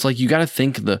mean? So it's like you got to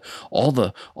think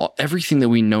everything that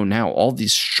we know now, all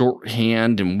these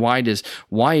shorthand, and why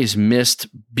is MIST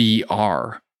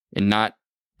BR and not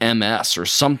MS or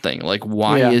something? Like,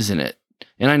 why isn't it?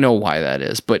 And I know why that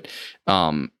is, but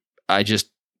that's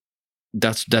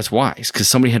why. It's because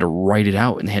somebody had to write it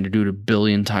out and had to do it a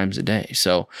billion times a day.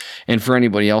 So, and for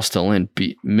anybody else still in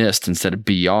MIST instead of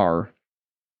BR,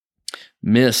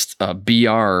 MIST,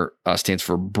 BR stands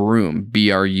for broom,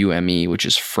 BRUME, which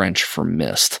is French for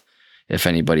mist, if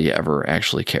anybody ever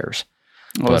actually cares.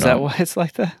 Oh, is that why it's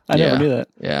like that? I never knew that.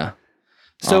 Yeah.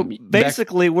 So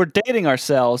basically, we're dating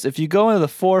ourselves. If you go into the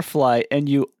ForeFlight and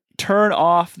you turn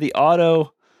off the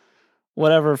auto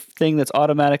whatever thing that's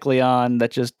automatically on that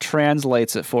just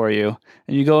translates it for you,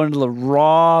 and you go into the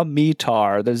raw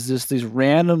METAR, there's just these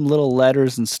random little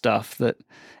letters and stuff that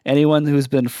anyone who's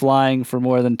been flying for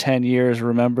more than 10 years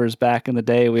remembers back in the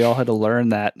day. We all had to learn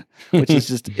that, which is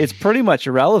just, it's pretty much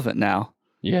irrelevant now.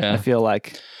 Yeah. I feel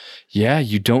like. Yeah,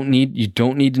 you don't need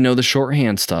to know the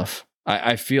shorthand stuff.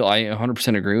 I feel I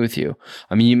 100% agree with you.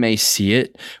 I mean, you may see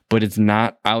it, but it's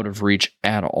not out of reach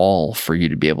at all for you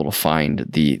to be able to find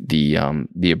the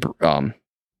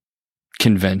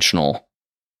conventional,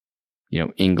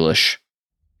 English.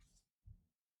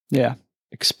 Yeah.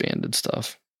 Expanded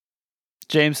stuff.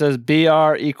 James says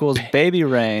BR equals baby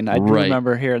rain. I do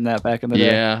remember hearing that back in the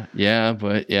day.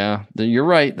 Yeah, you're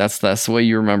right. That's the way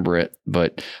you remember it.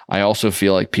 But I also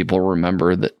feel like people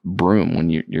remember that broom when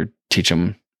you teach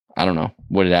them. I don't know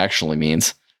what it actually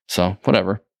means. So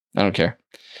whatever. I don't care.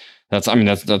 That's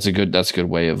a good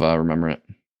way of remembering it.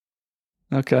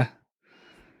 Okay.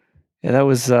 Yeah, that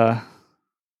was man.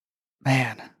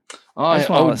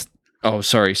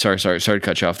 Sorry to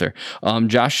cut you off there.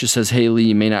 Josh just says, "Hey Lee,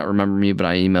 you may not remember me, but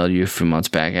I emailed you a few months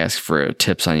back asking for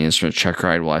tips on the instrument check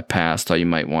ride while I passed. Thought you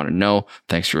might want to know.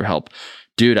 Thanks for your help."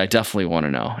 Dude, I definitely want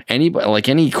to know. Anybody, like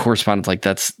any correspondence, like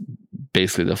that's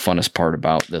basically the funnest part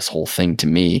about this whole thing to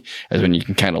me, is when you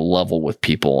can kind of level with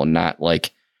people and not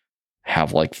like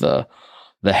have like the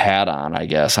hat on, I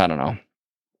guess. I don't know.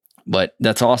 But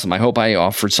that's awesome. I hope I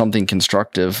offered something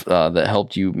constructive that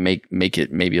helped you make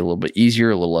it maybe a little bit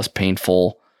easier, a little less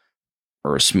painful,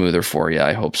 or smoother for you.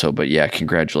 I hope so. But yeah,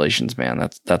 congratulations, man.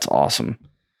 That's awesome.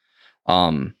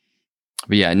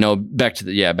 But yeah, no, back to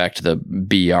the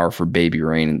BR for baby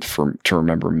rain and to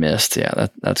remember mist. Yeah,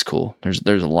 that's cool. There's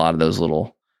a lot of those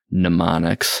little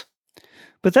mnemonics.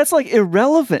 But that's like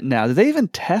irrelevant now. Do they even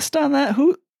test on that?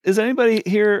 Who is anybody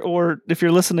here, or if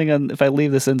you're listening, and if I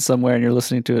leave this in somewhere and you're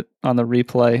listening to it on the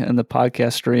replay and the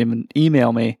podcast stream, and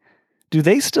email me, do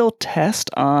they still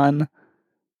test on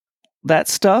that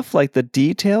stuff, like the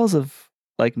details of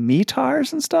like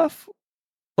METARs and stuff,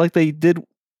 like they did?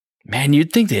 Man,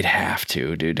 you'd think they'd have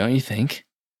to, dude. Don't you think?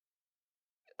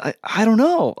 I don't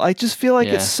know. I just feel like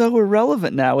it's so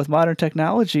irrelevant now with modern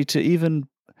technology to even.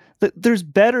 There's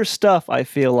better stuff, I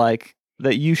feel like,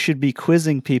 that you should be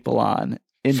quizzing people on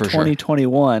in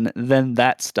 2021 than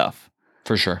that stuff.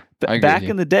 For sure. Back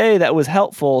in the day, that was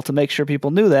helpful to make sure people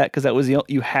knew that, because that was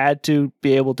you had to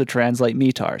be able to translate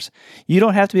METARs. You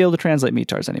don't have to be able to translate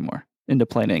METARs anymore into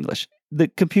plain English. The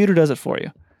computer does it for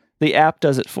you. The app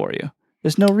does it for you.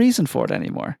 There's no reason for it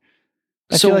anymore.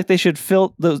 I feel like they should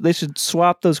they should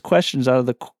swap those questions out of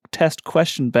the test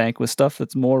question bank with stuff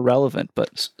that's more relevant.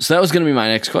 But so that was going to be my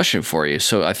next question for you.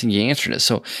 So I think you answered it.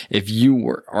 So if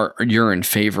you're in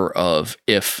favor of,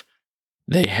 if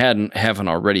they haven't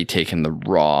already taken the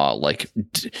raw, like,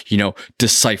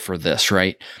 decipher this,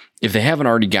 right? If they haven't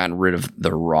already gotten rid of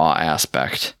the raw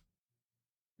aspect,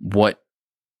 what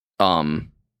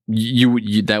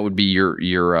you that would be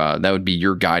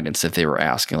your guidance if they were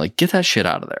asking, like, get that shit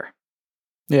out of there.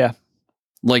 Yeah.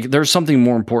 Like, there's something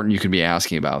more important you could be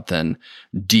asking about than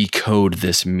decode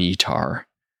this METAR.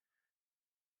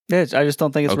 Yeah, I just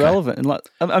don't think it's relevant. And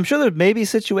I'm sure there may be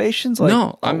situations like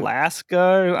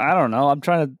Alaska. I don't know.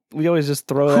 We always just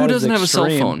throw that. Who doesn't have a cell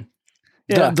phone?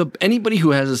 Yeah. Anybody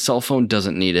who has a cell phone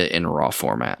doesn't need it in raw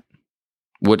format.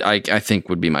 What I think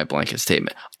would be my blanket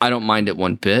statement. I don't mind it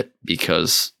one bit,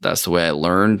 because that's the way I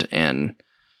learned, and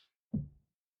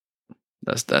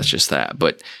that's just that.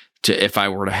 But if I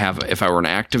were an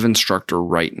active instructor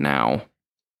right now,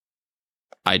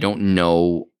 I don't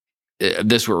know.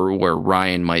 This where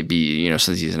Ryan might be,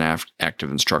 since he's an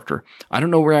active instructor. I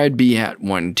don't know where I'd be at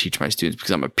wanting to teach my students,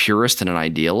 because I'm a purist and an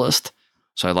idealist.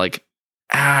 So I like,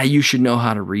 you should know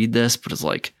how to read this, but it's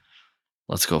like,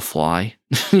 let's go fly.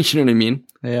 You know what I mean?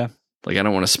 Yeah. Like, I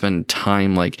don't want to spend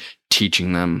time like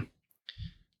teaching them,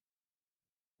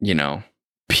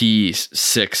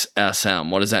 P6SM.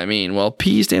 What does that mean? Well,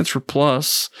 P stands for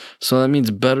plus, so that means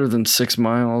better than 6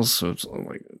 miles. So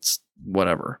it's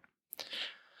whatever.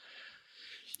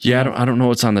 Yeah, I don't know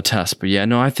what's on the test, but yeah,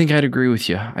 no, I think I'd agree with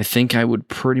you. I think I would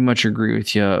pretty much agree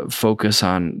with you. Focus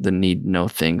on the need to know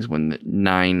things when the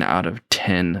 9 out of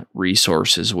 10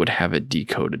 resources would have it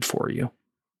decoded for you.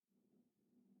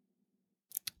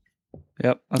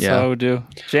 Yep, that's what I would do.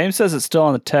 James says it's still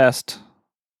on the test.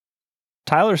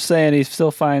 Tyler's saying he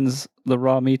still finds the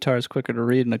raw METARs quicker to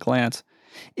read in a glance.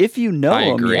 If you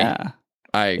know them, yeah.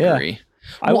 I agree.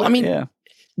 Yeah.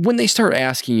 When they start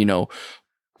asking,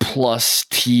 plus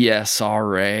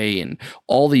TSRA and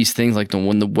all these things, like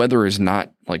when the weather is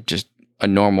not like just a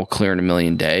normal clear in a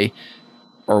million day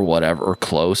or whatever, or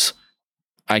close,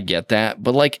 I get that.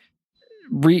 But like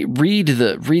read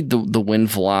the wind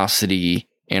velocity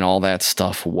and all that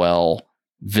stuff,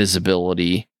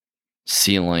 visibility,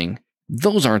 ceiling.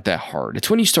 Those aren't that hard. It's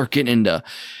when you start getting into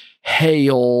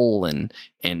hail and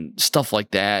stuff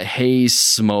like that, haze,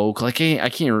 smoke. Like, I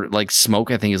can't, like,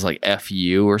 smoke, I think is like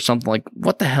FU or something. Like,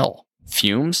 what the hell?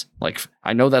 Fumes? Like,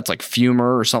 I know that's like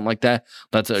fumer or something like that.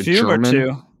 That's a fumer German.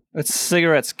 Too. It's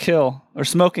cigarettes kill, or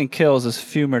smoking kills is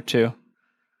fumer too.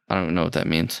 I don't know what that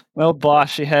means. Well,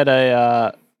 Bosch, she had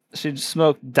she'd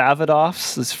smoked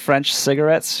Davidoffs, these French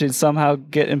cigarettes. She'd somehow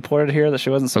get imported here that she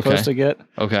wasn't supposed to get.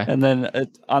 Okay. And then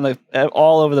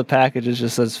all over the package, it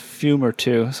just says fumer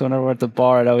too. So whenever we're at the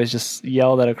bar, I'd always just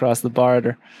yell that across the bar at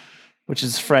her, which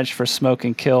is French for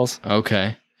smoking kills.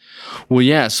 Okay. Well,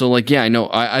 yeah. So like, yeah, I know.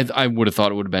 I would have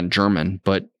thought it would have been German,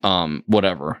 but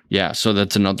whatever. Yeah. So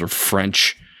that's another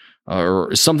French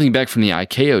or something back from the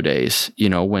ICAO days.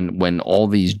 When all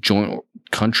these joint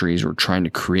countries were trying to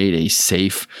create a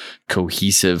safe,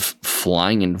 cohesive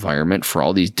flying environment for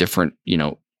all these different,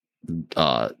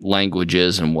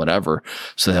 languages and whatever.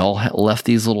 So they all left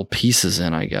these little pieces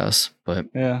in, I guess. But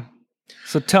yeah.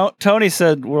 So Tony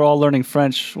said we're all learning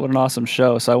French. What an awesome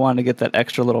show! So I wanted to get that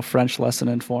extra little French lesson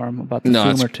in for him about the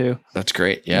humor too. That's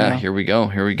great. Yeah, Here we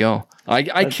go.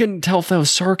 I couldn't tell if that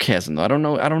was sarcasm though. I don't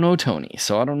know Tony,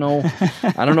 so I don't know.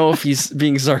 I don't know if he's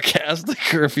being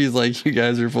sarcastic or if he's like, you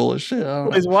guys are full of shit.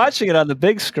 Well, he's watching it on the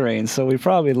big screen, so we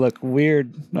probably look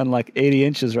weird on like 80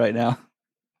 inches right now.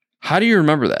 How do you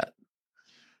remember that?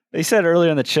 He said earlier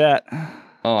in the chat.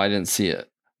 Oh, I didn't see it.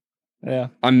 Yeah.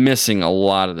 I'm missing a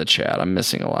lot of the chat.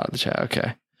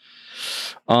 Okay.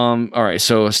 All right,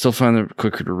 so I still find it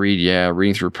quicker to read. Yeah,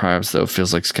 reading through privates though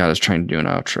feels like Scott is trying to do an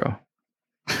outro.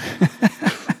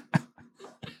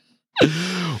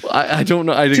 I don't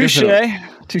know.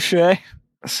 Touche.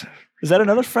 Is that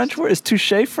another French word? Is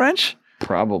touche French?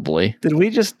 Probably. Did we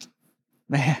just?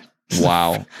 Man.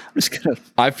 Wow. I'm just gonna.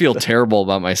 I feel terrible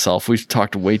about myself. We've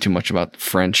talked way too much about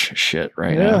French shit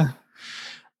right now.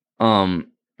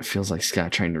 It feels like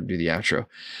Scott trying to do the outro.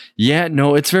 Yeah,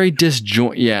 no, it's very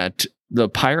disjoint. Yeah, the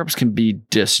PIREPs can be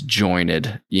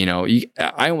disjointed. You know,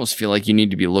 I almost feel like you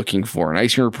need to be looking for an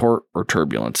icing report or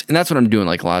turbulence. And that's what I'm doing.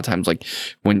 Like a lot of times, like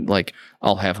when like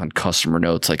I'll have on customer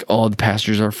notes, like, oh, the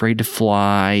passengers are afraid to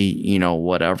fly, you know,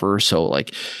 whatever. So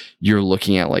like you're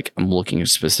looking at like, I'm looking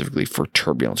specifically for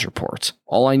turbulence reports.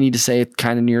 All I need to say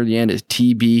kind of near the end is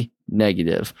TB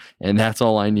negative. And that's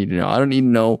all I need to know. I don't need to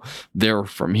know they're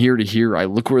from here to here. I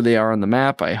look where they are on the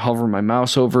map. I hover my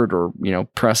mouse over it or, you know,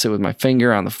 press it with my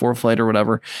finger on the ForeFlight or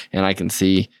whatever. And I can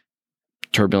see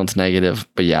turbulence negative.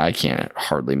 But yeah, I can't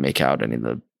hardly make out any of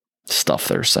the stuff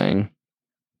they're saying.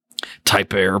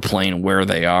 Type of airplane, where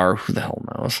they are, who the hell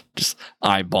knows? Just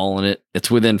eyeballing it. It's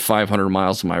within 500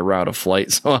 miles of my route of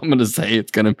flight. So I'm going to say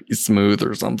it's going to be smooth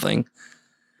or something.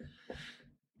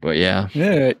 But yeah.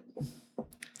 Yeah.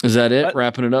 Is that it?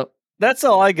 Wrapping it up? That's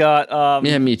all I got.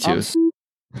 Yeah, me too.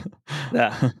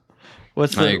 Yeah.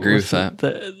 I agree with that.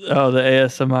 The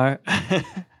ASMR.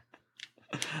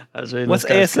 I was reading What's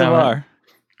ASMR?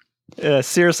 Yeah,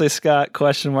 seriously, Scott,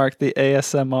 question mark, the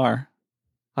ASMR.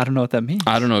 I don't know what that means.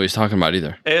 I don't know what he's talking about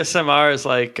either. ASMR is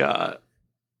like,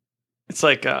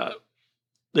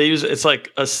 they use it's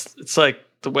like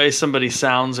the way somebody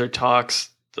sounds or talks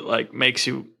that like makes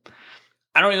you.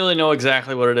 I don't really know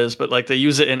exactly what it is, but like they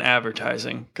use it in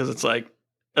advertising because it's like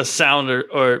a sound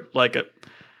or like a.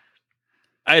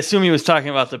 I assume he was talking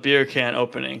about the beer can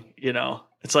opening. You know,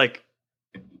 it's like.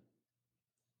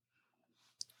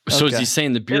 So is he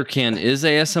saying the beer can is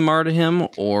ASMR to him,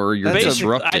 or you're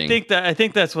disrupting? I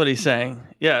think that's what he's saying.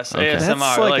 Yes, okay.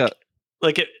 ASMR.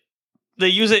 Like it. They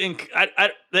use it in.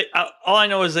 All I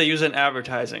know is they use it in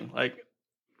advertising. Like.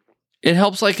 It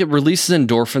helps, like it releases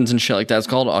endorphins and shit like that. It's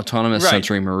called autonomous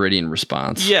sensory meridian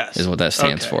response. Yes, is what that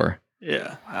stands for.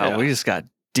 Yeah. Wow, we just got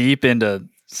deep into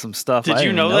some stuff. Did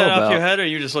you know that off your head, or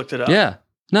you just looked it up? Yeah.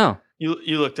 No.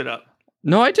 You looked it up.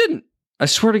 No, I didn't. I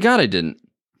swear to God, I didn't.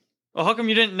 Well, how come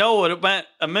you didn't know what it meant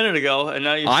a minute ago, and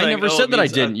now you're saying, I never said that I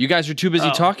didn't. You guys are too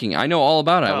busy talking. I know all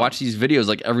about it. I watch these videos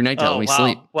like every night to help me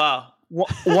sleep. Wow.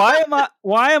 Why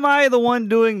am I the one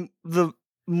doing the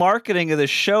marketing of this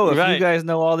show if you guys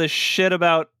know all this shit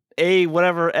about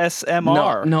whatever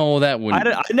SMR? No, that wouldn't.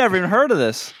 I never even heard of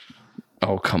this.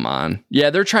 Oh, come on. Yeah,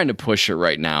 they're trying to push it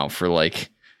right now for like,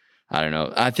 I don't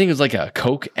know. I think it was like a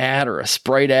Coke ad or a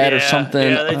Sprite ad or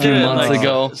something a few months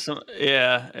ago.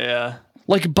 Yeah.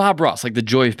 Like Bob Ross, like the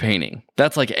joy of painting.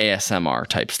 That's like ASMR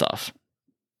type stuff.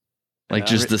 Like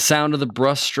just the sound of the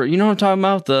brush stroke. You know what I'm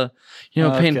talking about?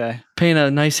 Paint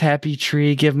a nice happy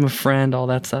tree, give him a friend, all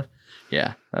that stuff.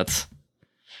 Yeah,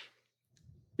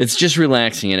 it's just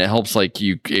relaxing and it helps it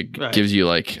gives you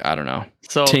like, I don't know,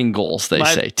 tingles, they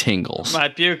say, tingles. My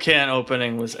beer can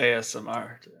opening was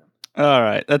ASMR. All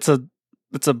right. It's a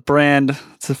brand.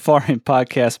 It's a foreign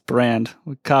podcast brand.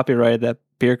 We copyrighted that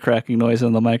beer cracking noise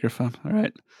on the microphone. All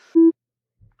right.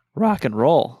 Rock and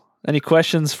roll. Any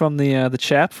questions from the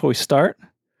chat before we start?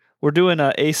 We're doing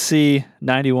AC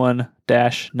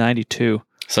 91-92.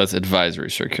 So it's advisory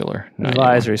circular.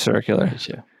 Advisory circular.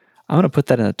 Yeah. I'm going to put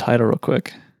that in the title real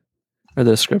quick. Or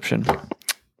the description.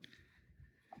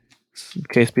 In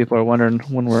case people are wondering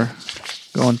when we're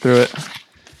going through it.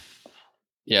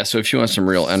 Yeah, so if you want some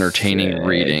real entertaining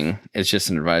reading, it's just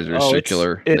an advisory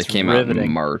circular that came out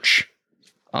in March.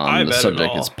 The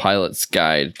subject is Pilot's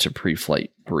Guide to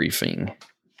Pre-Flight Briefing.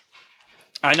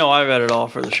 I know I read it all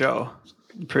for the show.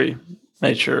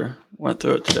 Made sure, went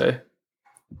through it today.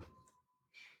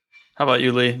 How about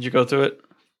you, Lee? Did you go through it?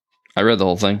 I read the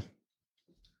whole thing.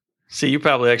 See, you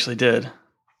probably actually did.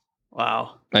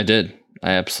 Wow. I did.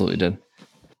 I absolutely did.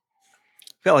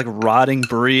 I've got like rotting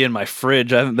brie in my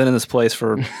fridge. I haven't been in this place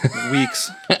for weeks.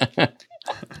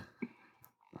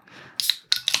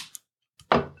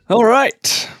 All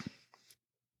right.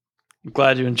 I'm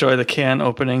glad you enjoy the can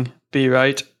opening. Be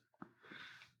right.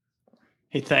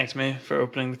 He thanked me for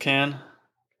opening the can.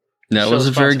 That was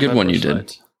a very good one you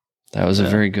did. That was a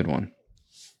very good one.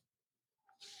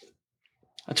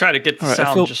 I try to get the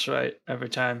sound just right every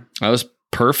time. That was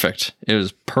perfect. It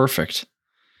was perfect.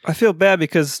 I feel bad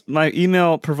because my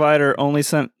email provider only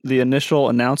sent the initial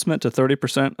announcement to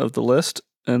 30% of the list,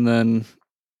 and then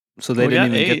so they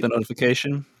didn't even get the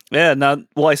notification. Yeah,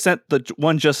 well, I sent the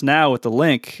one just now with the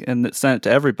link and it sent it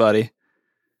to everybody.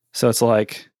 So it's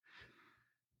like,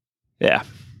 yeah.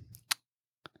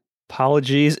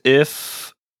 Apologies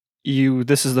if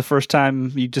this is the first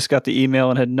time you just got the email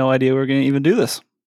and had no idea we were going to even do this.